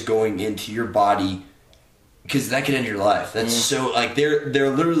what is going into your body, because that could end your life. That's so they're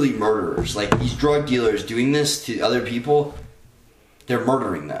literally murderers. These drug dealers doing this to other people. They're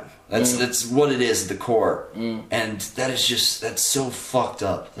murdering them. That's what it is at the core, and that's so fucked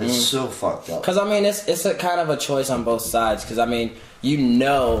up. That's so fucked up. Because it's a kind of a choice on both sides. Because you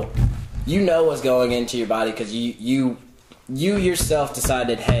know what's going into your body because you yourself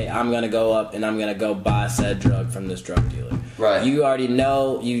decided, hey, I'm gonna go up and I'm gonna go buy said drug from this drug dealer. Right. You already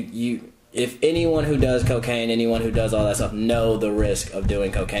know if anyone who does cocaine, anyone who does all that stuff, know the risk of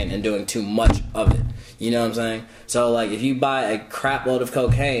doing cocaine and doing too much of it. You know what I'm saying? So, if you buy a crap load of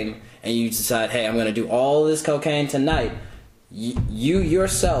cocaine and you decide, hey, I'm going to do all this cocaine tonight, you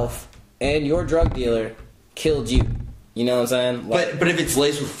yourself and your drug dealer killed you. You know what I'm saying? But if it's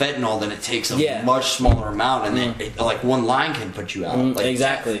laced with fentanyl, then it takes a much smaller amount, and then one line can put you out.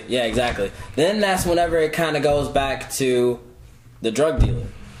 Exactly. Yeah, exactly. Then that's whenever it kind of goes back to the drug dealer.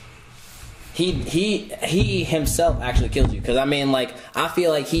 He himself actually killed you because I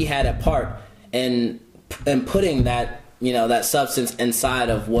feel like he had a part in putting that that substance inside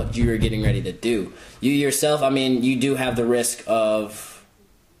of what you were getting ready to do. You yourself, you do have the risk of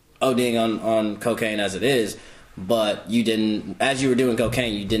ODing on cocaine as it is, but you didn't, as you were doing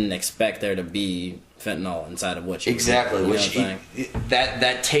cocaine, you didn't expect there to be fentanyl inside of what you exactly. were doing.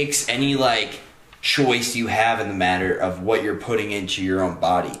 That takes any choice you have in the matter of what you're putting into your own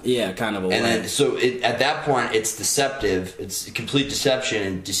body. Yeah, kind of a way. And then, so at that point, it's deceptive. It's complete deception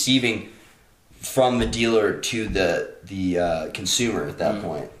and deceiving from the dealer to the consumer at that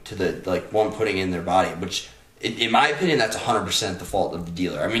point, to the one putting in their body, which in my opinion that's 100% the fault of the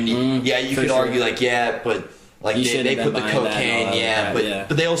dealer. You could argue but they put the cocaine,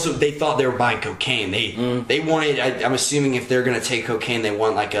 but they thought they were buying cocaine. They wanted, I'm assuming if they're gonna take cocaine, they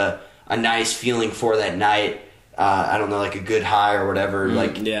want a nice feeling for that night. I don't know, a good high or whatever,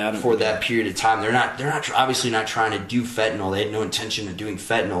 for that period of time. They're not obviously not trying to do fentanyl. They had no intention of doing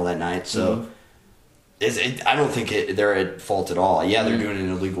fentanyl that night, so I don't think they're at fault at all. Yeah, they're doing an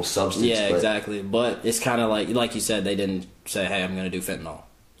illegal substance. Yeah, exactly. But it's kind of like you said, they didn't say, hey, I'm going to do fentanyl.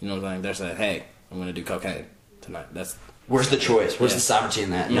 You know what I'm saying? They're saying, hey, I'm going to do cocaine tonight. Where's the choice? Where's the sovereignty in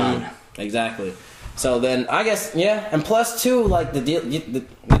that? None. Exactly. So then, I guess, and plus, too, the deal.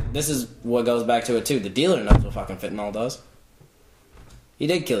 This is what goes back to it, too. The dealer knows what fucking fentanyl does. He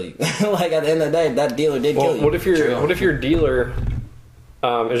did kill you. At the end of the day, that dealer did kill you. What if your dealer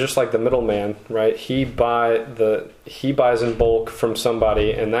is just like the middleman, right? He buys in bulk from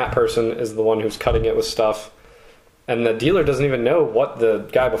somebody, and that person is the one who's cutting it with stuff, and the dealer doesn't even know what the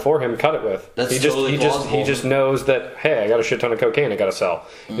guy before him cut it with. That's he just knows that, hey, I got a shit ton of cocaine I got to sell.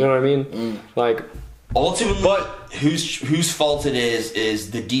 You know what I mean? Ultimately, whose fault it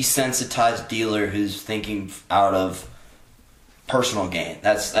is the desensitized dealer who's thinking out of personal gain.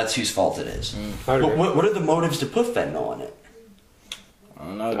 That's whose fault it is. What are the motives to put fentanyl in it?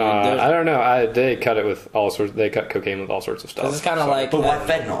 don't know. Dude. I don't know. They cut it with all sorts. They cut cocaine with all sorts of stuff. It's kind of like. But what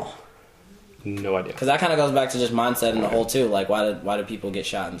fentanyl? No idea. Because that kind of goes back to just mindset in the whole too. Like, why do people get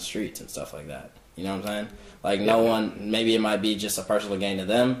shot in the streets and stuff like that? You know what I'm saying? Like, no one. Maybe it might be just a personal gain to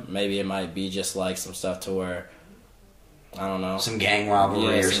them. Maybe it might be just like some stuff to where. I don't know. Some gang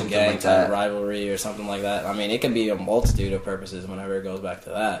rivalry or some something gang like that. rivalry or something like that. I mean, it could be a multitude of purposes whenever it goes back to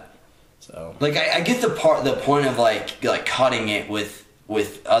that. So, like, I get the point of like cutting it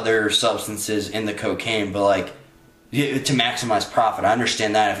with other substances in the cocaine, but like to maximize profit. I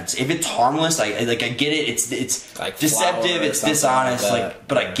understand that if it's harmless, I get it. It's like deceptive. It's dishonest. Like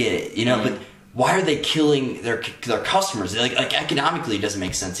but I get it. You know, but why are they killing their customers? Like economically, it doesn't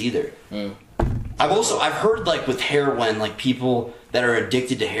make sense either. I've heard like with heroin, like people that are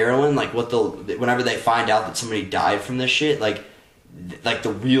addicted to heroin, like whenever they find out that somebody died from this shit, like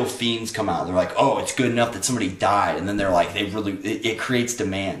the real fiends come out. They're like, oh, it's good enough that somebody died, and then they're like, it creates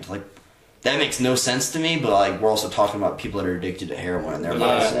demand. Like that makes no sense to me. But like we're also talking about people that are addicted to heroin and their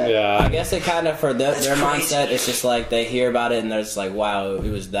mindset. Yeah. I guess it kind of for their crazy. mindset, it's just like they hear about it and they're just like, wow, it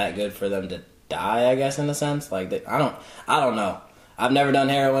was that good for them to die. I guess in a sense, like I don't know. I've never done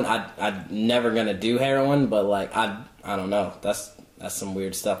heroin. I'm never gonna do heroin, but like I don't know. That's some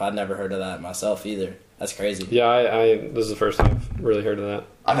weird stuff. I'd never heard of that myself either. That's crazy. Yeah, this is the first time I've really heard of that.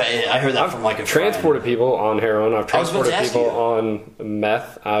 I heard that from like a transported people on heroin. I've transported people you. on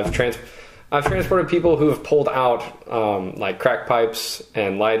meth. I've transported people who have pulled out like crack pipes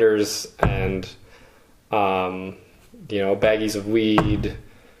and lighters and baggies of weed.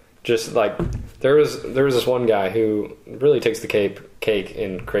 Just like there was this one guy who really takes the cake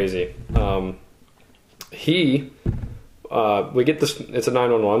in crazy. We get this. It's a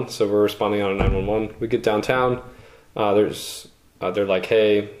 911, so we're responding on a 911. We get downtown. They're like,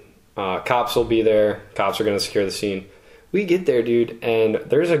 hey, cops will be there. Cops are going to secure the scene. We get there, dude, and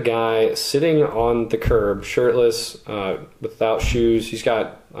there's a guy sitting on the curb, shirtless, without shoes. He's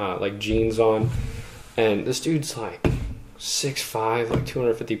got like jeans on, and this dude's like 6'5", like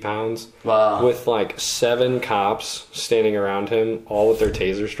 250 pounds. Wow. With like 7 cops standing around him, all with their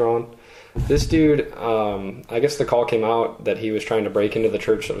tasers drawn. This dude, I guess the call came out that he was trying to break into the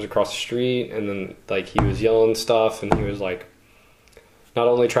church that was across the street, and then like he was yelling stuff, and he was like not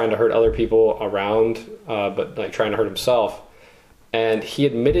only trying to hurt other people around, but like trying to hurt himself. And he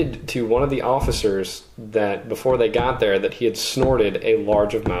admitted to one of the officers that before they got there that he had snorted a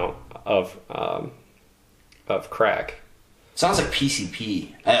large amount of crack. Sounds like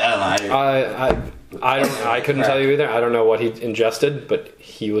PCP. I don't know. I couldn't tell you either. I don't know what he ingested, but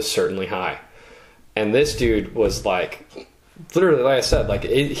he was certainly high. And this dude was like, literally, like I said, like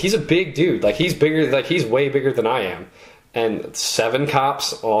he's a big dude. Like he's bigger. Like he's way bigger than I am. And 7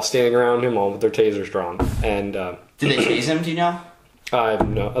 cops all standing around him, all with their tasers drawn. And did they tase him? Do you know? I have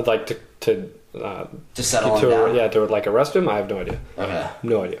no like to settle him down. Yeah, to like arrest him. I have no idea. Okay.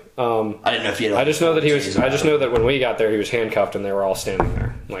 No idea. I didn't know if he had. I just know that he was. I just know that when we got there, he was handcuffed, and they were all standing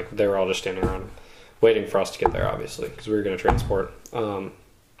there. Like they were all just standing around, waiting for us to get there, obviously, because we were going to transport.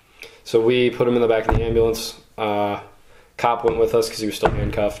 So we put him in the back of the ambulance. Cop went with us because he was still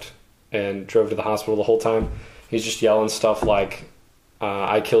handcuffed, and drove to the hospital the whole time. He's just yelling stuff like,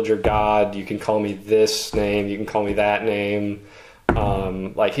 "I killed your God. You can call me this name. You can call me that name."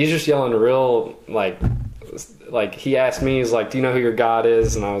 Like he's just yelling real like he asked me, he's like, do you know who your God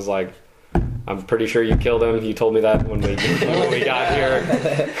is? And I was like, I'm pretty sure you killed him. You told me that when we got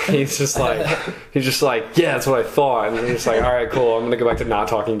here. He's just like, yeah, that's what I thought. And I'm just like, all right, cool. I'm gonna go back to not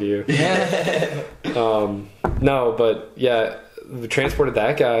talking to you. No, but yeah, we transported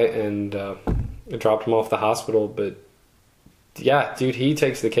that guy and dropped him off the hospital. But yeah, dude, he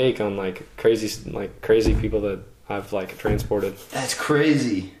takes the cake on like crazy people that I've like transported. That's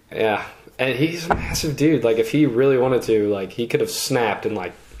crazy. Yeah, and he's a massive dude. Like if he really wanted to, like he could have snapped and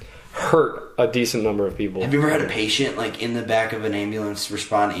like hurt a decent number of people. Have you ever had a patient like in the back of an ambulance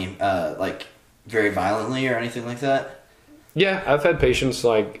responding like very violently or anything like that? Yeah, I've had patients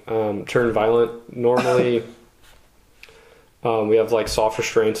like turn violent. Normally, we have like soft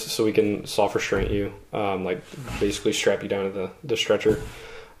restraints, so we can soft restraint you, like basically strap you down to the stretcher.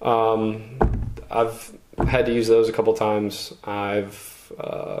 I've had to use those a couple times. I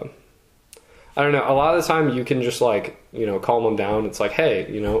don't know. A lot of the time you can just like, calm them down. It's like,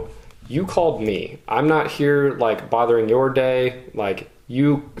 hey, you called me. I'm not here like bothering your day. Like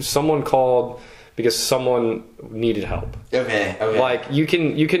someone called because someone needed help. Okay. Like you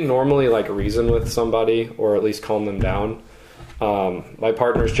can normally like reason with somebody or at least calm them down. My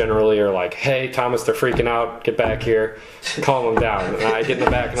partners generally are like, hey, Thomas, they're freaking out. Get back here. Calm them down. And I get in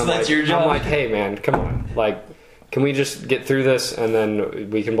the back and So I'm that's like, your job? I'm like, hey man, come on. Like, can we just get through this and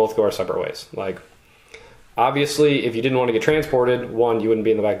then we can both go our separate ways? Like, obviously, if you didn't want to get transported, one, you wouldn't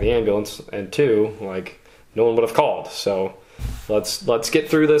be in the back of the ambulance, and two, like, no one would have called. So let's get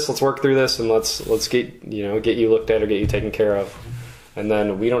through this, let's work through this, and let's get you looked at or get you taken care of. And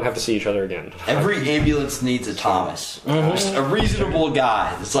then we don't have to see each other again. Every ambulance needs a Thomas. Just a reasonable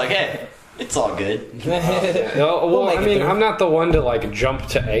guy. It's like, hey, it's all good. Well, I mean, I'm not the one to like jump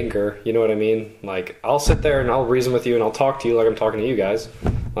to anger. You know what I mean? Like, I'll sit there and I'll reason with you and I'll talk to you like I'm talking to you guys.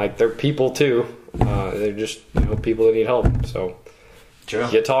 Like, they're people too. They're just people that need help. So True.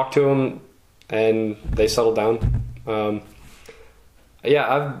 you talk to them and they settle down.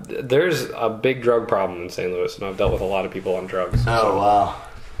 There's a big drug problem in St. Louis, and I've dealt with a lot of people on drugs. Oh, wow.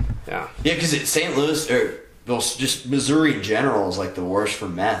 Yeah. Yeah, because St. Louis, or well, just Missouri in general, is like the worst for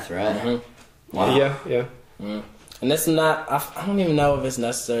meth, right? Mm-hmm. Wow. Yeah. And it's not, I don't even know if it's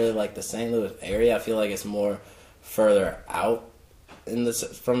necessarily like the St. Louis area. I feel like it's more further out from the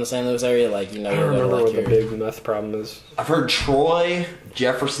St. Louis area. Like, I don't remember what the big meth problem is. I've heard Troy,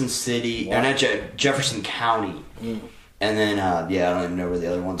 Jefferson City, or not Jefferson County. And then, I don't even know where the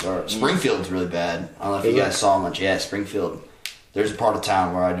other ones are. Springfield's really bad. I don't know if you guys saw much. Yeah, Springfield. There's a part of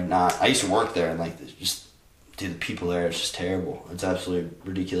town where I used to work there, and like, the people there, it's just terrible. It's absolutely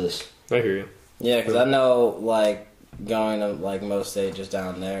ridiculous. I hear you. Yeah, because I know, like, going to, like, most stages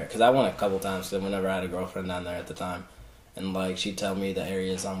down there, because I went a couple times whenever I had a girlfriend down there at the time, and, like, she'd tell me the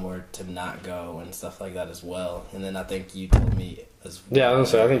areas on where to not go and stuff like that as well. And then I think you told me as well. Yeah, I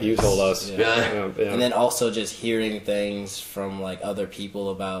was gonna say, I think you told us. Yeah. Really? Yeah. And then also just hearing things from, like, other people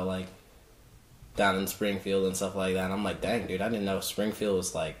about, like, down in Springfield and stuff like that. And I'm like, dang, dude, I didn't know Springfield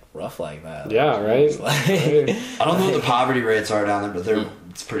was, like, rough like that. Yeah, right? It's like, I don't know what the poverty rates are down there, but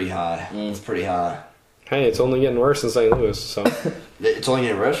it's pretty high. It's pretty high. Hey, it's only getting worse in St. Louis, so. It's only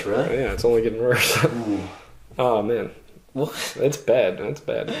getting worse, really? Yeah, it's only getting worse. Ooh. Oh, man. What? It's bad. It's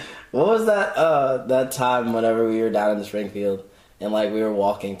bad. What was that time whenever we were down in Springfield and like we were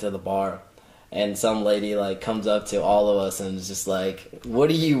walking to the bar and some lady like comes up to all of us and is just like, "What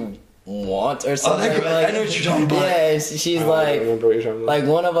do you want?" or something? I know what you're talking about. Yeah, she's I like, remember what you're talking about. like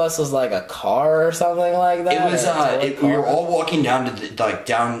one of us was like a car or something like that. It was we were all walking down to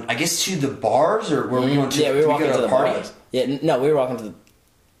down I guess to the bars, or were we going to? Yeah, we were walking go to the party? bars. Yeah, no, we were walking to the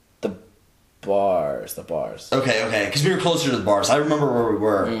bars. The bars. Okay, because we were closer to the bars. I remember where we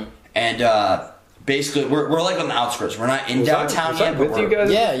were, and basically we're like on the outskirts. We're not in downtown yet. with you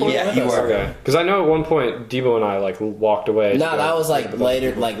guys? Yeah, you Yeah, you were. Okay. Because I know at one point Debo and I like walked away. No, that was like later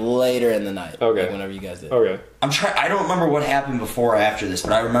in the night. Okay. Like, whenever you guys did. Okay. I don't remember what happened before or after this,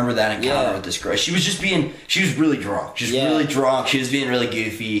 but I remember that encounter with this girl. She was really drunk. She was really drunk. She was being really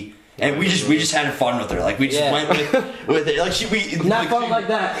goofy. And we just had fun with her. Like, we just went with it. Like, Not fun like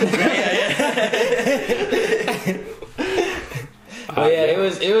that. But yeah,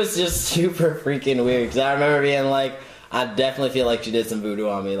 it was just super freaking weird. Because I remember being like, I definitely feel like she did some voodoo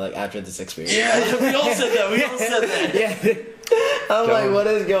on me, like, after this experience. Yeah, we all said that. Yeah. I'm like, what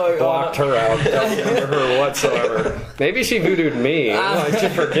is going Blocked on? her out. Don't remember her whatsoever. Maybe she voodooed me. Like, to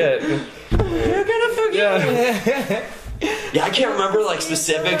forget. You're gonna forget. Yeah, I can't remember like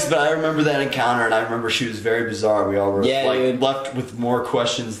specifics, but I remember that encounter, and I remember she was very bizarre. We all were left with more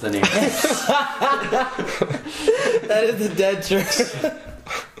questions than answers. That is the dead truth.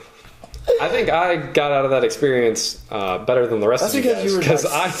 I think I got out of that experience better than the rest That's of you because guys. you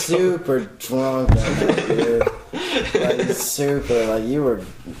were like, super drunk, dude. Like super, like you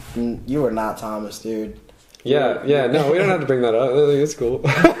were not Thomas, dude. Yeah, no, we don't have to bring that up. I think it's cool.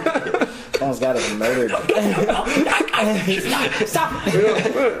 Almost got us murdered. Stop! We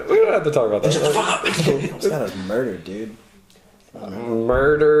don't have to talk about that. Almost got us murdered, dude.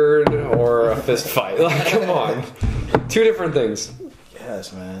 Murdered or a fist fight. Like, come on. Two different things.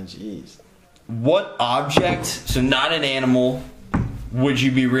 Yes, man. Jeez. What object, so not an animal, would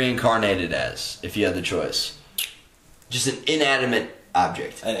you be reincarnated as if you had the choice? Just an inanimate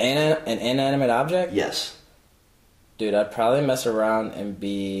object. An inanimate object? Yes. Dude, I'd probably mess around and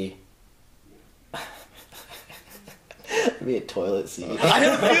be a toilet seat. I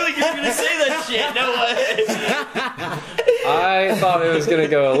had a feeling you were going to say that shit. No way. I thought it was going to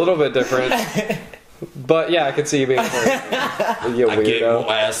go a little bit different. But yeah, I could see you being a you I get weirdo.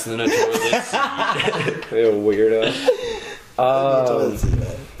 more ass than a toilet seat. You weirdo. Toilet seat,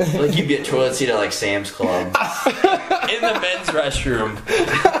 man. Like you'd be a toilet seat at like Sam's Club. In the men's restroom.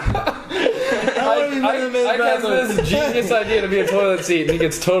 I got this genius idea to be a toilet seat, and he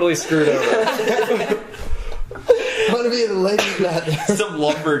gets totally screwed over. I want to be in the ladies' bathroom. Some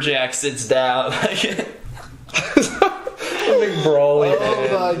lumberjack sits down. A big brawly. Oh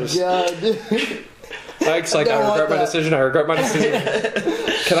my god, dude. Mike's like, don't I regret want my that. decision. I regret my decision.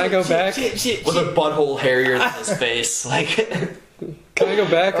 Can I go back? With a butthole hairier than his face. Like, Can I go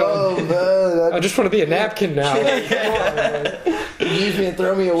back? Oh man, I just want to be a napkin now. you use me and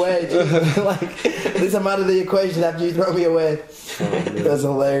throw me away. Jesus. Like, at least I'm out of the equation after you throw me away. That's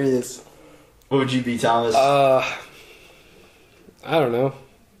hilarious. what would you be, Thomas? I don't know.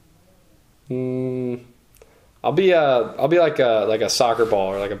 I'll be like a soccer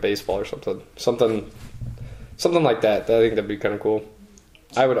ball or like a baseball or something like that. I think that'd be kind of cool.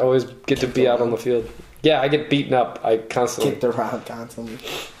 I would always get to be out on the field. Yeah, I get beaten up. I constantly. Kicked around constantly.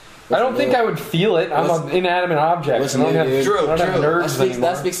 I don't think I would feel it. I'm an inanimate object. Listen, I don't have, dude. True, I don't have true. nerves That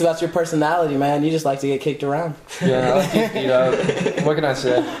anymore. speaks about your personality, man. You just like to get kicked around. Yeah, I like to get beat up. What can I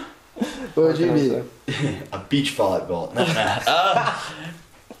say? What would you What can I be? say? A beach volleyball. No.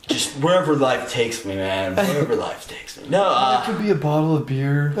 Just wherever life takes me, man. Wherever life takes me. No, could be a bottle of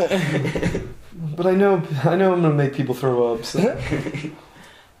beer. But I know I'm gonna make people throw up. So.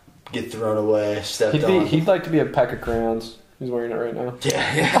 get thrown away, stepped on. He'd like to be a pack of crayons. He's wearing it right now.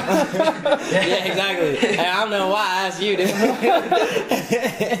 Yeah. Yeah, exactly. Hey, I don't know why I asked you, dude.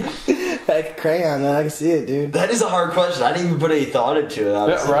 Like crayon, man. I can see it, dude. That is a hard question. I didn't even put any thought into it. Yeah,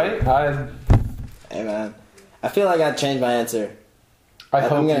 Honestly. right? Hey, man. I feel like I'd change my answer. I I'm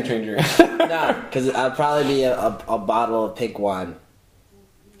hope you gonna- change your answer. No, because I'd probably be a bottle of pink wine.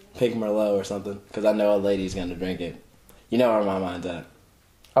 Pink Merlot or something. Because I know a lady's going to drink it. You know where my mind's at.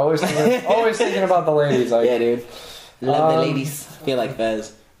 always thinking about the ladies. Like, Yeah, dude. Love the Um, ladies. Feel like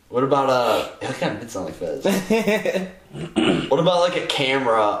Fez. What about that kind of did sound like Fez. What about like a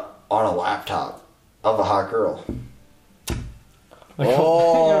camera on a laptop of a hot girl? like, it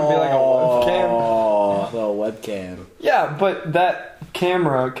would be like a webcam. Oh, a little webcam. Yeah, but that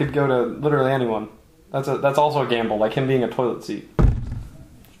camera could go to literally anyone. That's also a gamble, like him being a toilet seat.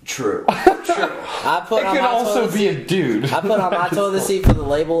 True. I put It on could my also toilet be seat. a dude. I put on my toilet seat for the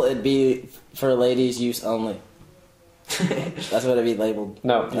label. It'd be for ladies' use only. That's what it'd be labeled.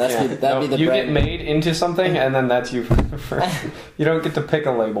 No, you That'd can't. be- that'd No, be the you brand. get made into something, and then that's you. You don't get to pick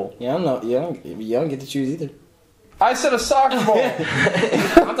a label. You don't know. You don't get to choose either. I said a soccer ball.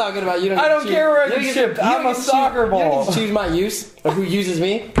 I'm talking about you. Don't I get to don't choose- care where I you don't get get- shipped. you don't I'm a get to choose- soccer You don't ball. get to choose my use or who uses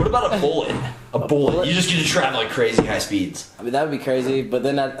me. What about a bullet? A bullet. You just get to travel like crazy high speeds. I mean, that would be crazy. But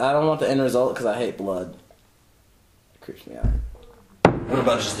then I don't want the end result because I hate blood. It creeps me out. What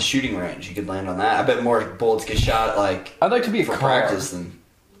about just the shooting range? You could land on that. I bet more bullets get shot like I'd like to be a for car. practice than.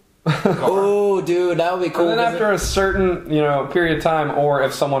 Oh, dude, that would be cool. And then 'cause after a certain, period of time, or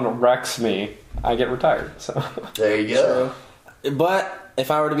if someone wrecks me, I get retired. So There you go. But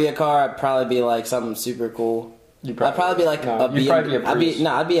if I were to be a car, I'd probably be like something super cool. you'd I'd probably be like no, a you'd probably be a Prius.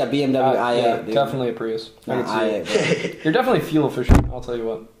 I'd be a BMW i8. yeah, dude. definitely a Prius. I No, can see it. i8. bro. You're definitely fuel efficient. I'll tell you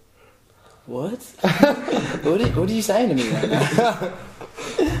what. What? what are you saying to me right now?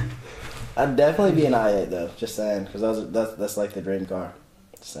 I'd definitely be an i8 though. Just saying, because that's like the dream car.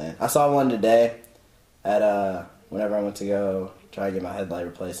 Just saying. I saw one today at whenever I went to go try to get my headlight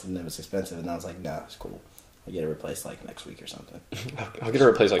replaced, and it was expensive, and I was like, no, it's cool. I get it replaced like next week or something. I'll get it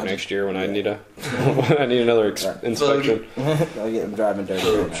replaced like next year when I need another inspection. I get them driving dirty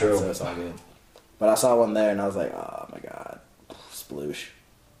right now, True. so it's all good. But I saw one there, and I was like, oh my god, sploosh.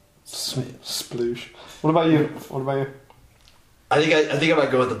 Sploosh. What about you? I think I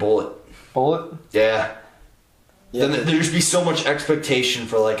might go with the bullet. Bullet? Yeah. Yeah, Then there'd just be so much expectation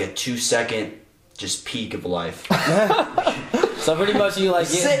for like a 2-second just peak of life. so pretty much you like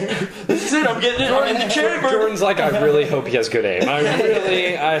This get. is it. This is it. I'm getting it. I'm in the chamber. Jordan's like, I really hope he has good aim.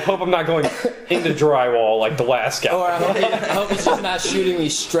 I hope I'm not going into drywall like the last guy. Or I hope he's just not shooting me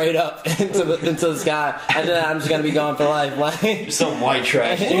straight up into the sky. And then I'm just gonna be going for life. Like, Some white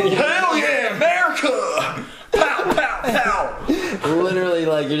trash. Dude. Hell yeah, America! Pow, pow, pow. literally,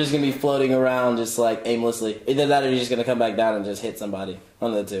 like you're just gonna be floating around, just like aimlessly. Either that, or you're just gonna come back down and just hit somebody.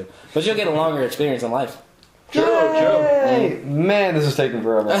 One of the two. But you'll get a longer experience in life. True. Hey, man, this is taking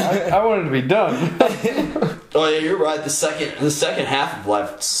forever. I wanted to be done. Oh yeah, you're right. The second half of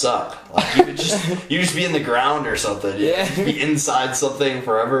life would suck. Like you just be in the ground or something. Yeah. Just be inside something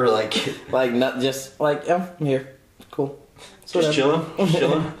forever. Like Like not just like I'm here, cool. It's just whatever.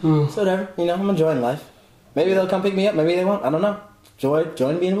 chilling. It's whatever. You know, I'm enjoying life. Maybe they'll come pick me up. Maybe they won't. I don't know.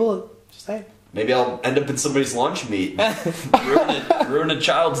 Join being a bullet. Just saying. Maybe I'll end up in somebody's lunch meat. Ruin a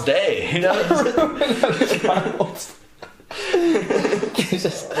child's day. You know? It's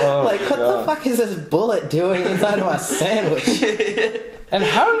just Oh, like, what God. the fuck is this bullet doing inside of my sandwich? And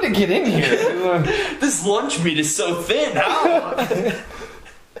how did it get in here? This lunch meat is so thin. How?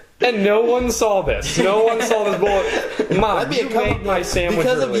 And no one saw this. No one saw this bullet. Mom, That'd be you a come made my sandwich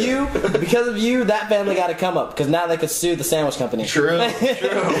because earlier. because of you, that family got to come up because now they could sue the sandwich company. True.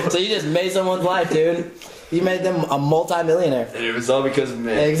 So you just made someone's life, dude. You made them a multi-millionaire. And it was all because of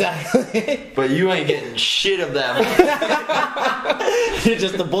me. Exactly. But you ain't getting shit of that. You're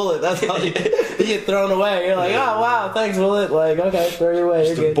just a bullet. That's all you get thrown away. You're like, oh wow, thanks, bullet. Like, okay, throw you away.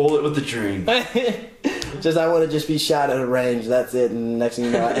 Just You're a bullet with the dream. good. Just I want to just be shot at a range. That's it. And next thing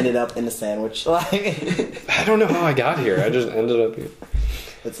you know, I ended up in the sandwich. Like, I don't know how I got here. I just ended up here.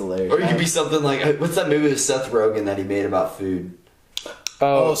 it's hilarious. Or you could be something like, what's that movie with Seth Rogen that he made about food?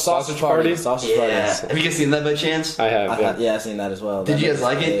 Oh, sausage party. Sausage party. Yeah. Have you guys seen that by chance? I have. Yeah. Yeah, I've seen that as well. Did That you guys is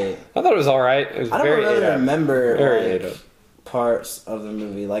like it? I thought it was all right. It was I don't very really ate up. remember Very like, ate up. parts of the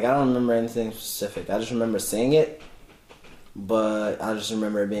movie. Like, I don't remember anything specific. I just remember seeing it, but I just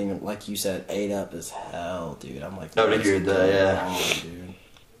remember it being, like you said, ate up as hell, dude. I'm like, I would what's agree with that, going yeah. on, dude?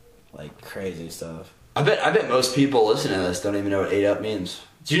 Like, crazy stuff. I bet most people listening to this don't even know what 8 Up means.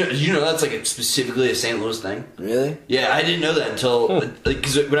 Do you know that's like specifically a St. Louis thing? Really? Yeah, I didn't know that until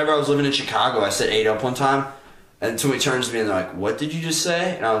because whenever I was living in Chicago, I said 8 Up one time, and somebody turns to me and they're like, "What did you just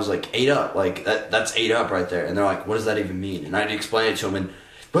say?" And I was like, 8 Up, like that's 8 Up right there. And they're like, "What does that even mean?" And I had to explain it to them.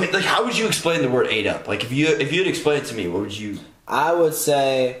 But like, how would you explain the word 8 Up? Like, if you had explained it to me, what would you? I would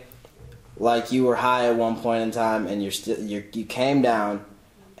say, like, you were high at one point in time, and you came down,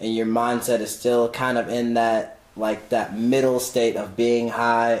 and your mindset is still kind of in that, like, that middle state of being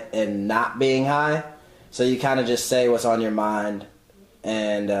high and not being high. So you kind of just say what's on your mind,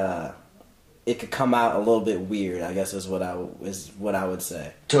 and it could come out a little bit weird, I guess is what I would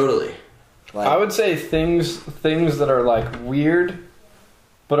say. Totally. Like, I would say things that are like weird,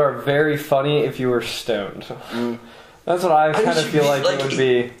 but are very funny if you were stoned. That's what I kind of feel like it would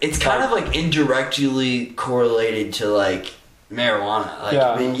be. It's kind of like indirectly correlated to like marijuana. Like,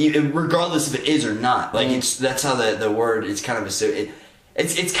 Yeah. I mean, regardless if it is or not. Like that's how the word is kind of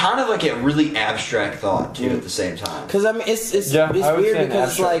it's kind of like a really abstract thought too at the same time. because I mean, it's Yeah, I would weird say an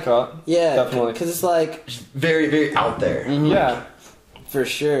because it's abstract like, thought. yeah, Definitely. because it's like, Very very out there. Yeah. for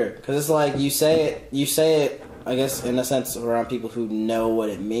sure, because it's like you say it. I guess in a sense around people who know what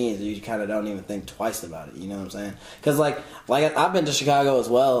it means, you kind of don't even think twice about it. You know what I'm saying? Because like I've been to Chicago as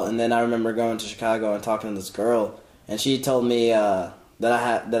well, and then I remember going to Chicago and talking to this girl, and she told me that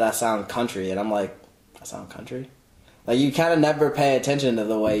I sound country, and I'm like, I sound country? Like, you kind of never pay attention to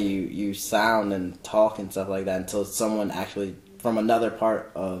the way you sound and talk and stuff like that until someone actually from another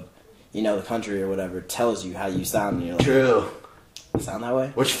part of, you know, the country or whatever tells you how you sound, and you're like, True. sound that way?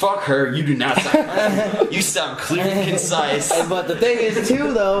 Which fuck her, you do not sound. You sound clear and concise. But the thing is,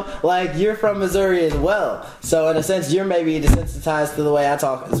 too, though, like, you're from Missouri as well. So, in a sense, you're maybe desensitized to the way I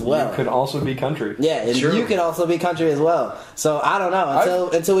talk as well. You could also be country. Yeah, and True. you could also be country as well. So, I don't know.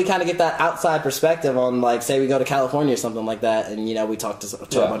 Until we kind of get that outside perspective on, like, say we go to California or something like that, and, you know, we talk to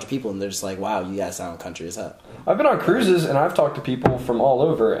a bunch of people, and they're just like, wow, you guys sound country as hell. I've been on cruises and I've talked to people from all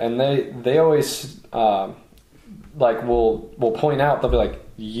over, and they always like will point out, they'll be like,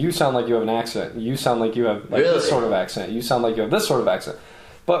 you sound like you have an accent. You sound like you have like Really? this sort of accent. You sound like you have this sort of accent.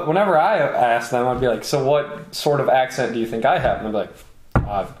 But whenever I ask them, I'd be like, so what sort of accent do you think I have? And they'd be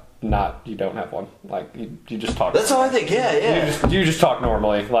like, not. You don't have one. Like you just talk. That's how I think. Yeah, yeah. You just talk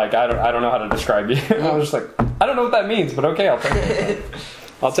normally. Like I don't know how to describe you. I was just like, I don't know what that means, but okay, I'll take it.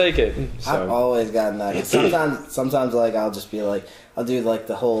 I'll take it. I've So always gotten that. Sometimes, like, I'll just be like, I'll do, like,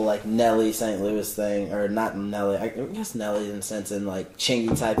 the whole, like, Nelly St. Louis thing, or not Nelly, I guess Nelly in the sense in, like,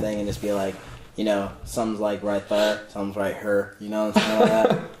 Chingy type thing, and just be like, you know, some's, like, right there, some's right here, you know, something like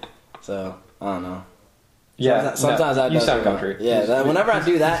that. So, I don't know. yeah, Sometimes no, I you do sound that. country. Yeah, whenever I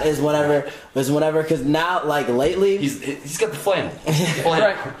do that is whenever, because now, like, lately, He's got the flannel.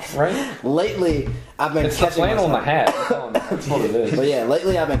 Right. lately, I've been It's the catching flannel in the myself. hat. That's what it is. But yeah,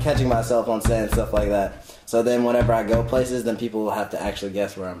 lately I've been catching myself on saying stuff like that. So then whenever I go places, then people will have to actually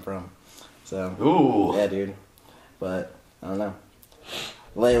guess where I'm from. So Ooh. yeah, dude. But I don't know.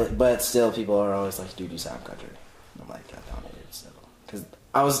 Lately, but still, people are always like, "Dude, you sound country." I'm like, I don't know, dude, still.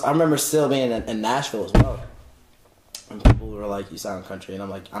 Because I remember still being in Nashville as well. And people were like, "You sound country," and I'm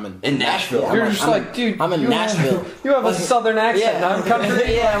like, "I'm In Nashville? I'm You're just like, dude, I'm in you Nashville. You have a Like, southern accent. yeah, I'm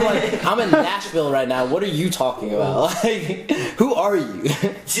country. Yeah, I'm like, I'm in Nashville right now. What are you talking about? Like, who are you?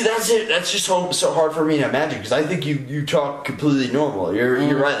 See, that's it. That's just so hard for me to imagine because I think you talk completely normal. You're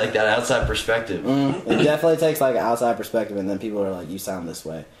right, like that outside perspective. It definitely takes like an outside perspective, and then people are like, "You sound this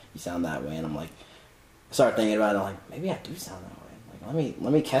way, you sound that way," and I'm like, I start thinking about it. I'm like, maybe I do sound that way. Like,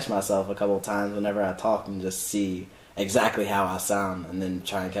 let me catch myself a couple of times whenever I talk and just see exactly how I sound and then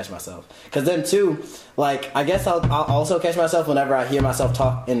try and catch myself. Because then too, like, I guess I'll also catch myself whenever I hear myself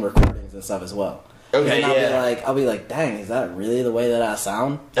talk in recordings and stuff as well. Okay, And I'll be like, dang, is that really the way that I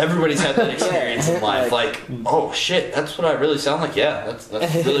sound? Everybody's had that experience in life. Like- Like, oh shit, that's what I really sound like. Yeah, that's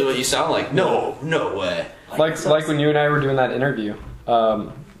really what you sound like. No way. Like when you and I were doing that interview,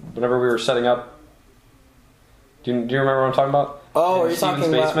 whenever we were setting up. Do you remember what I'm talking about? Oh, are you Steven's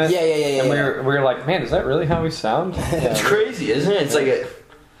talking about? basement? Yeah. And we were like, man, is that really how we sound? It's crazy, isn't it? It's like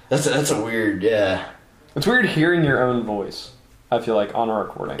that's a weird, yeah. It's weird hearing your own voice. I feel like on a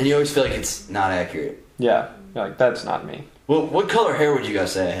recording. And you always feel like it's not accurate. Yeah, you're like, that's not me. Well, what color hair would you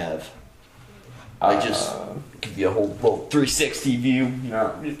guys say I have? Like just give you a whole little 360 view. You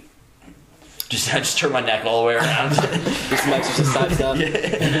know, I just turn my neck all the way around. Do some exercise type stuff.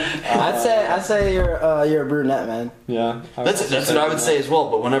 I'd say you're a brunette, man. Yeah, That's what I would say as well.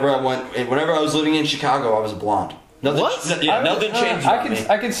 But whenever I was living in Chicago, I was a blonde. Nothing, What? Nothing changed.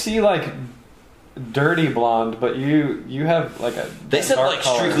 I could see like dirty blonde, but you have like a. They said dark like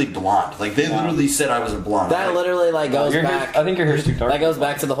color. strictly blonde. Like they literally said I was a blonde. That literally like goes Your hair- back. I think your hair's too dark. That goes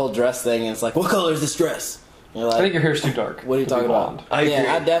back to the whole dress thing, and it's like, what color is this dress? And you're like, I think your hair's too dark. what are you to be talking blonde. about? I agree.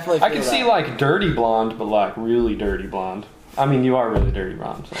 Yeah, I definitely. Feel I can see that. like dirty blonde, but like really dirty blonde. I mean, you are really dirty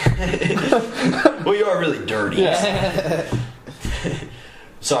blonde. So. Well, you are really dirty. Yeah.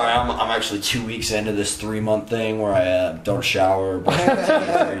 Sorry, I'm actually 2 weeks into this 3-month thing where I don't shower, but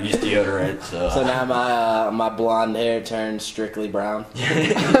I use deodorant. So now my blonde hair turns strictly brown.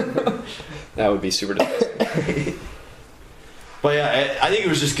 That would be super disgusting. But yeah, I think it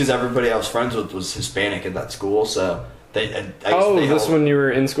was just because everybody I was friends with was Hispanic at that school, so I guess This when you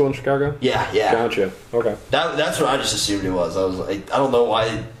were in school in Chicago? Yeah. Gotcha. Okay. That's what I just assumed it was. I was like, I don't know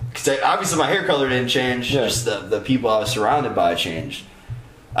why, because obviously my hair color didn't change. Yeah. Just the people I was surrounded by changed.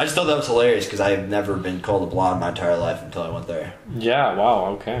 I just thought that was hilarious because I have never been called a blonde my entire life until I went there. Yeah. Wow.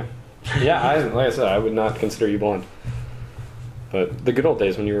 Okay. Yeah. Like I said, I would not consider you blonde. But the good old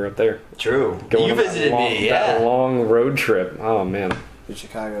days when you were up there. True. Going You on that visited long, me, yeah. That long road trip. Oh man. Dude,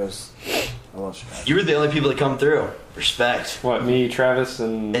 Chicago's. I love Chicago. You were the only people that come through. Respect. What? Me, Travis,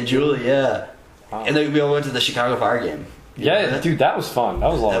 and Julie, yeah. Wow. And then we all went to the Chicago Fire game. You yeah, remember that? dude, that was fun. That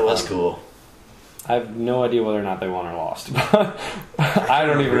was a lot. That of was fun. cool. I have no idea whether or not they won or lost. I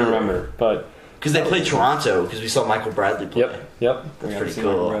don't even remember. But Because they played Toronto, because we saw Michael Bradley play. yep. That's We got to pretty see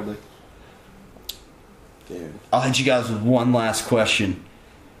cool. Michael Bradley. Dude. I'll hit you guys with one last question.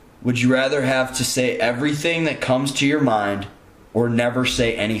 Would you rather have to say everything that comes to your mind or never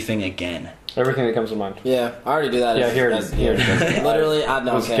say anything again? Everything that comes to mind. Yeah, I already do that. Yeah, as- here it as- is. Here it is. Literally, I I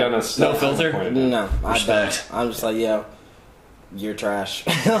don't was care. gonna No filter? No, I Respect. don't. I'm just like, yo, you're trash.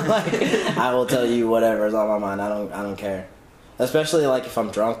 Like, I will tell you whatever's on my mind. I don't care. Especially like if I'm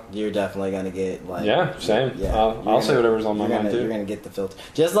drunk, you're definitely gonna get like. Yeah, same. Yeah, I'll say whatever's on my you're mind gonna, too. You're gonna get the filter,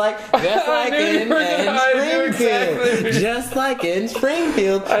 just like in I knew Springfield, exactly. just like in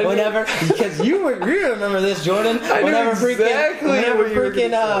Springfield. I knew- Whenever, because you remember this, Jordan. I knew Whenever exactly what you were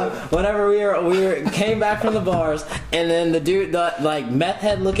gonna say. whenever we were came back from the bars, and then the dude, the like meth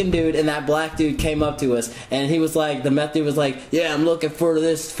head looking dude, and that black dude came up to us, and he was like, the meth dude was like, yeah, I'm looking for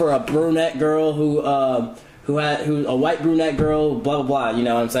a brunette girl who's a white brunette girl, blah blah blah. You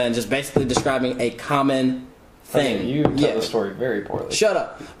know what I'm saying? Just basically describing a common thing. Okay, you tell the story very poorly. Shut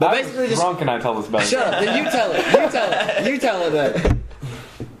up. But I'm basically, just drunk and I tell this better. shut up. Then you tell it. You tell it. You tell it. Then.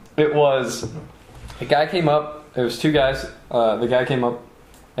 It was a guy came up. It was two guys. The guy came up,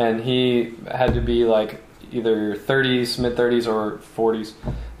 and he had to be like either 30s, mid 30s, or 40s,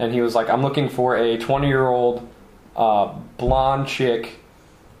 and he was like, "I'm looking for a 20-year-old blonde chick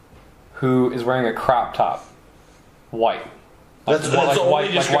who is wearing a crop top, white." That's the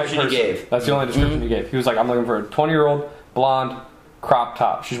only description you person. gave. That's the only description he gave. He was like, "I'm looking for a 20-year-old blonde crop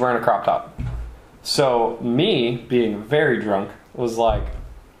top. She's wearing a crop top." So me, being very drunk, was like,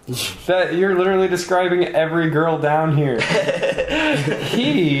 "That you're literally describing every girl down here."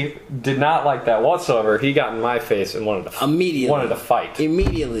 He did not like that whatsoever. He got in my face and wanted to fight.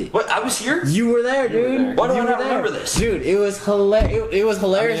 Immediately. What? I was here? You were there, You were dude. there. Why do I You not were there. remember this? Dude, it was hilarious. It was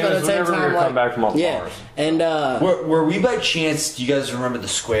hilarious, I mean, it but at was the same whenever we time, were like, coming back from all the yeah. bars. And Were we by chance, do you guys remember the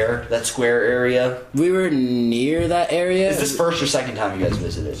square? That square area? we were near that area. Is this first or second time you guys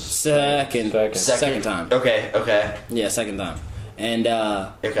visited? second time? Okay. Yeah, second time. And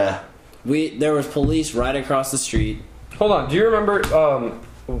Okay. there was police right across the street. Hold on. Do you remember?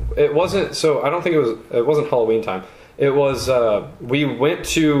 It wasn't. So I don't think it was. It wasn't Halloween time. It was. We went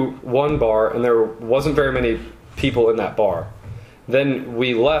to one bar and there wasn't very many people in that bar. Then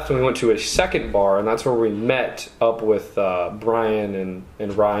we left and we went to a second bar, and that's where we met up with Brian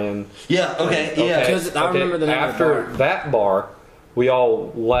and Ryan. Yeah. Okay. Yeah. Because I remember the name After of the bar. that bar, we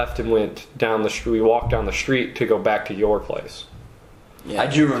all left and went down the street. We walked down the street to go back to your place. Yeah. I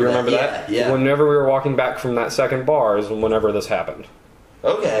do remember. Do you remember that? that? Yeah. Whenever we were walking back from that second bar is whenever this happened.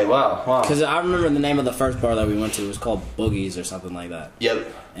 Okay. Wow. Wow. Because I remember the name of the first bar that we went to was called Boogie's or something like that.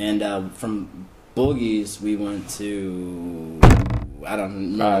 Yep. And from Boogie's, we went to... I don't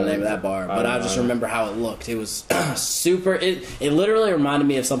remember the name of that bar, but I just remember how it looked. It was super... It literally reminded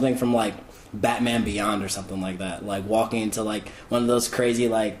me of something from, like, Batman Beyond or something like that. Like, walking into, like, one of those crazy,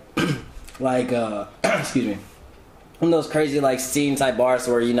 like... excuse me. One of those crazy, like, scene-type bars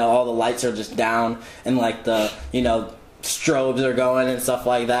where, you know, all the lights are just down and, like, the, you know, strobes are going and stuff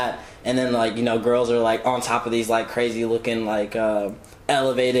like that. And then, like, you know, girls are, like, on top of these, like, crazy-looking, like,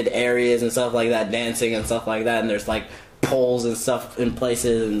 elevated areas and stuff like that, dancing and stuff like that. And there's, like, poles and stuff in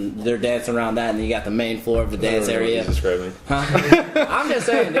places, and they're dancing around that, and you got the main floor of the dance area. Describing. Huh? I'm just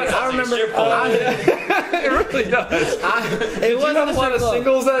saying, dude. I remember. It really does. It wasn't a lot of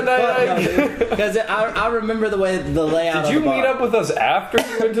singles that night. Because I remember the way the layout. Did you of the bar. meet up with us after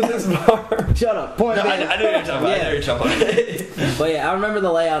you went to this bar? Shut up. Point. No, being- I know you're talking about. I know you're talking about. But yeah, I remember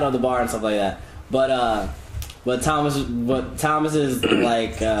the layout of the bar and stuff like that. But Thomas's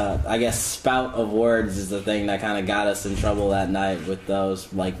like I guess spout of words is the thing that kind of got us in trouble that night with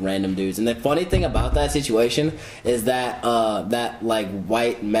those like random dudes. And the funny thing about that situation is that that like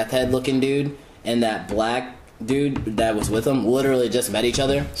white meth head looking dude and that black dude that was with him literally just met each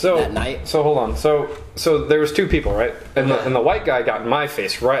other that night. So hold on. So there was two people, right? And the white guy got in my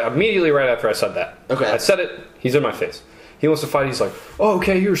face immediately right after I said that. Okay. I said it. He's in my face. He wants to fight. He's like, "Oh,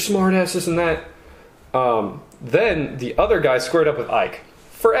 okay, you're a smart ass, this and that." Then the other guy squared up with Ike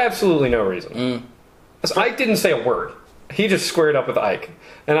for absolutely no reason. So Ike didn't say a word. He just squared up with Ike,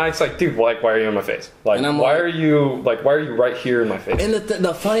 and Ike's like, "Dude, why are you in my face? Like, why are you right here in my face?" And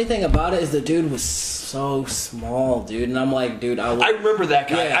the funny thing about it is the dude was so small, dude. And I'm like, dude, I remember that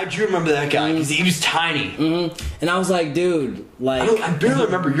guy. Yeah. I do remember that guy because he was tiny. And I was like, dude, like, I barely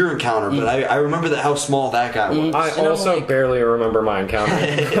remember your encounter, but I remember how small that guy was. I And I'm also like- barely remember my encounter.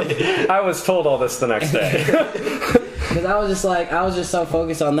 I was told all this the next day. because I was just so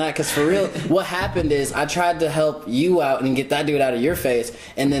focused on that. Because for real, what happened is I tried to help you out and get that dude out of your face,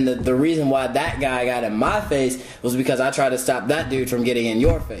 and then the reason why that guy got in my face was because I tried to stop that dude from getting in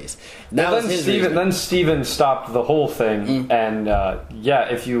your face. That was his reason. Then Steven stopped the whole thing, and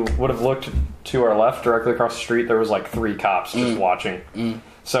if you would have looked to our left, directly across the street, there was like 3 cops just watching.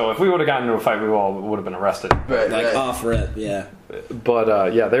 So if we would have gotten into a fight, we all would have been arrested. Like off rip, yeah.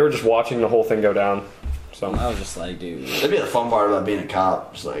 But they were just watching the whole thing go down. So I was just like, dude. That'd be the fun part about being a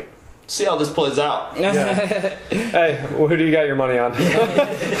cop. Just like, see how this plays out. hey, who do you got your money on?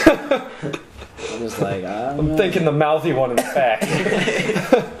 I was like, I'm thinking the mouthy one in the back.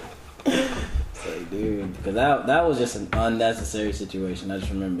 like, dude, because that was just an unnecessary situation. I just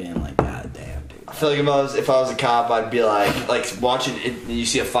remember being like, God damn, dude. I feel like if I was a cop, I'd be like watching it, and you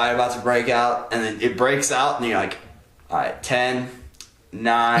see a fight about to break out, and then it breaks out, and you're like, all right, 10,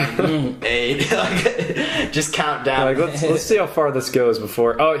 9, 8, like, just count down. Like, let's see how far this goes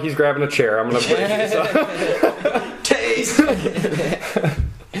before. Oh, he's grabbing a chair. I'm gonna break this up. Tase.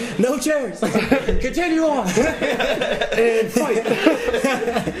 No chairs. Continue on. And fight.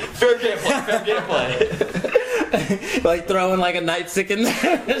 Fair gameplay. Like throwing like a nightstick in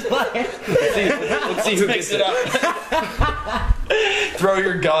there. Just like, Let's see who Mix gets it up. Throw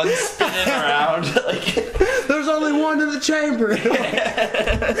your gun, spin it around. Like, there's only one in the chamber.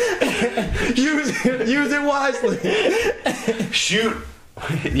 use it wisely. shoot.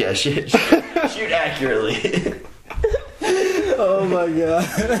 Yeah, shoot accurately. Oh my god.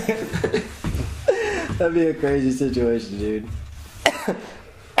 That'd be a crazy situation, dude.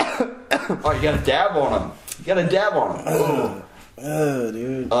 Oh, you gotta dab on him. Oh,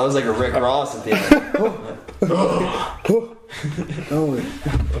 dude. Oh, that was like a Rick Ross at the end.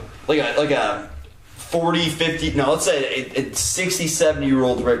 like a 40, 50, no, let's say a 60,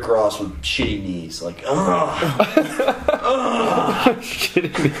 70-year-old Rick Ross with shitty knees. Like,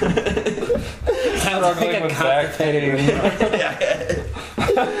 Sounds like a constipated.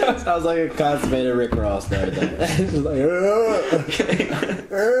 Sounds like a constipated Rick Ross there. Just like,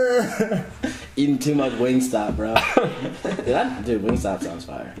 eating too much Wingstop, bro. Dude, Wingstop sounds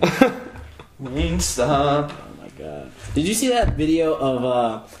fire. Wingstop. Oh my god. Did you see that video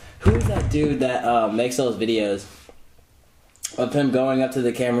of who's that dude that makes those videos of him going up to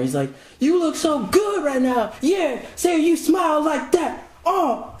the camera? He's like, "You look so good right now. Yeah, say you smile like that.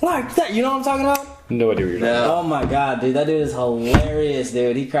 Oh, like that." You know what I'm talking about? No idea what you're talking about. Oh my god, dude, that dude is hilarious,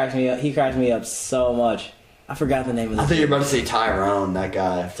 dude. He cracks me up. He cracks me up so much. I forgot the name of I the thought you were about to say Tyrone, that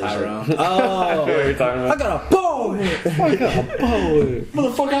guy. Tyrone. Oh, What are you talking I about? got a bow here.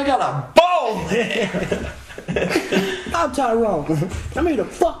 Motherfucker, I got a ball! I'm Tyrone. I'm here to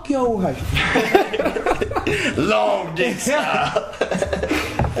fuck your wife. Long dick style.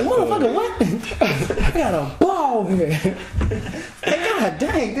 Hey, motherfucker, what? I got a ball here. Hey, god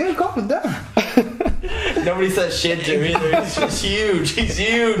dang, dude, calm down. Nobody says shit to him either. He's just huge. He's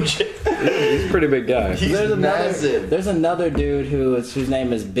huge. He's a pretty big guy. He's massive. There's another dude whose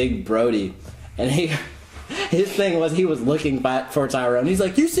name is Big Brody, and his thing was he was looking for Tyrone. He's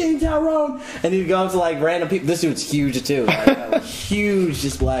like, "You seen Tyrone?" And he'd go up to like random people. This dude's huge too, like, huge,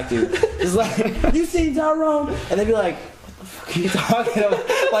 just black dude. Just like, "You seen Tyrone?" And they'd be like, "What the fuck are you talking about?"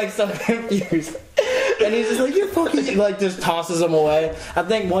 Like so confused. And he's just like, "You're fucking," like just tosses him away. I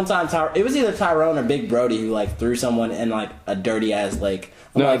think one time it was either Tyrone or Big Brody who like threw someone in like a dirty ass lake.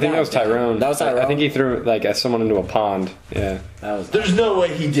 No, like, I think that was Tyrone. That was Tyrone. I think he threw like someone into a pond. Yeah. That was. There's no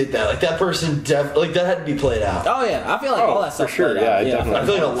way he did that. Like, that person, like, that had to be played out. Oh yeah, I feel like all that for stuff. sure, played out. yeah, definitely. I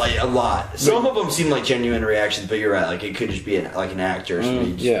feel like a lot. Some of them seem like genuine reactions, but you're right. Like, it could just be like an actor or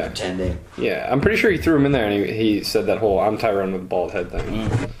somebody just yeah. pretending. Yeah, I'm pretty sure he threw him in there and he said that whole "I'm Tyrone with a bald head"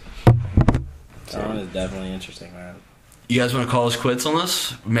 thing. Tyrone is definitely interesting, man. You guys want to call us quits on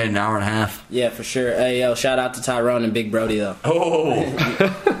this? We made an hour and a half. Yeah, for sure. Hey, yo, shout out to Tyrone and Big Brody, though. Oh!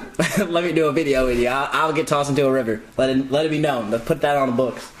 Let me do a video with you. I'll get tossed into a river. Let it be known. Let's put that on the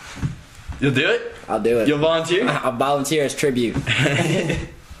books. You'll do it? I'll do it. You'll volunteer? I'll volunteer as tribute.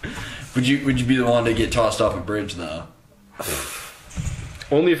 Would you be the one to get tossed off a bridge, though?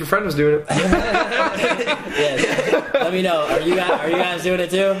 Only if your friend was doing it. Yes. Let me know. Are you guys doing it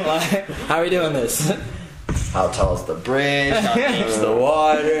too? Like, how are we doing this? How tall is the bridge? How deep's the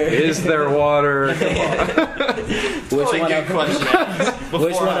water? Is there water? Which Probably one a of good question.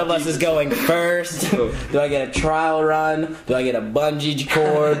 Which one of us is going first? Do I get a trial run? Do I get a bungee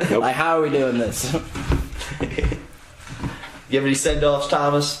cord? Nope. Like, how are we doing this? You have any send-offs,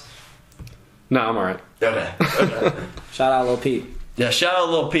 Thomas? No, I'm alright. Okay. Shout out Lil Pete. Yeah, shout out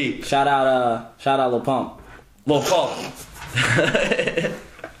Lil Pete. Shout out Lil Pump. Lil Pump.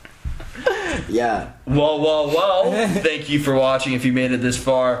 Yeah. Whoa. Thank you for watching if you made it this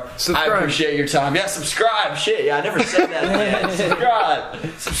far. Subscribe. I appreciate your time. Yeah, subscribe. Shit, yeah, I never said that yet.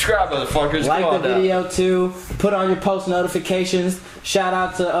 Subscribe, motherfuckers. Like Come the on video too. Put on your post notifications. Shout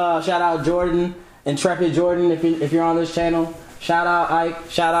out Jordan, Intrepid Jordan, if you're on this channel. Shout out Ike.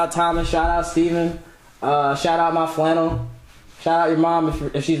 Shout out Thomas. Shout out Steven. Shout out my flannel. Shout out your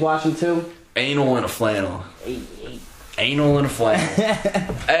mom if she's watching too. Anal in a flannel. Anal in a flannel.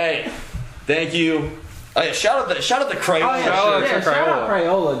 Hey, thank you. Oh, yeah, shout out the Crayola. Oh, yeah, shout out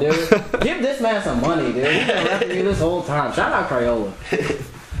Crayola, dude. Give this man some money, dude. He's been repping you this whole time. Shout out Crayola.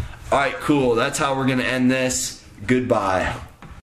 All right, cool. That's how we're gonna end this. Goodbye.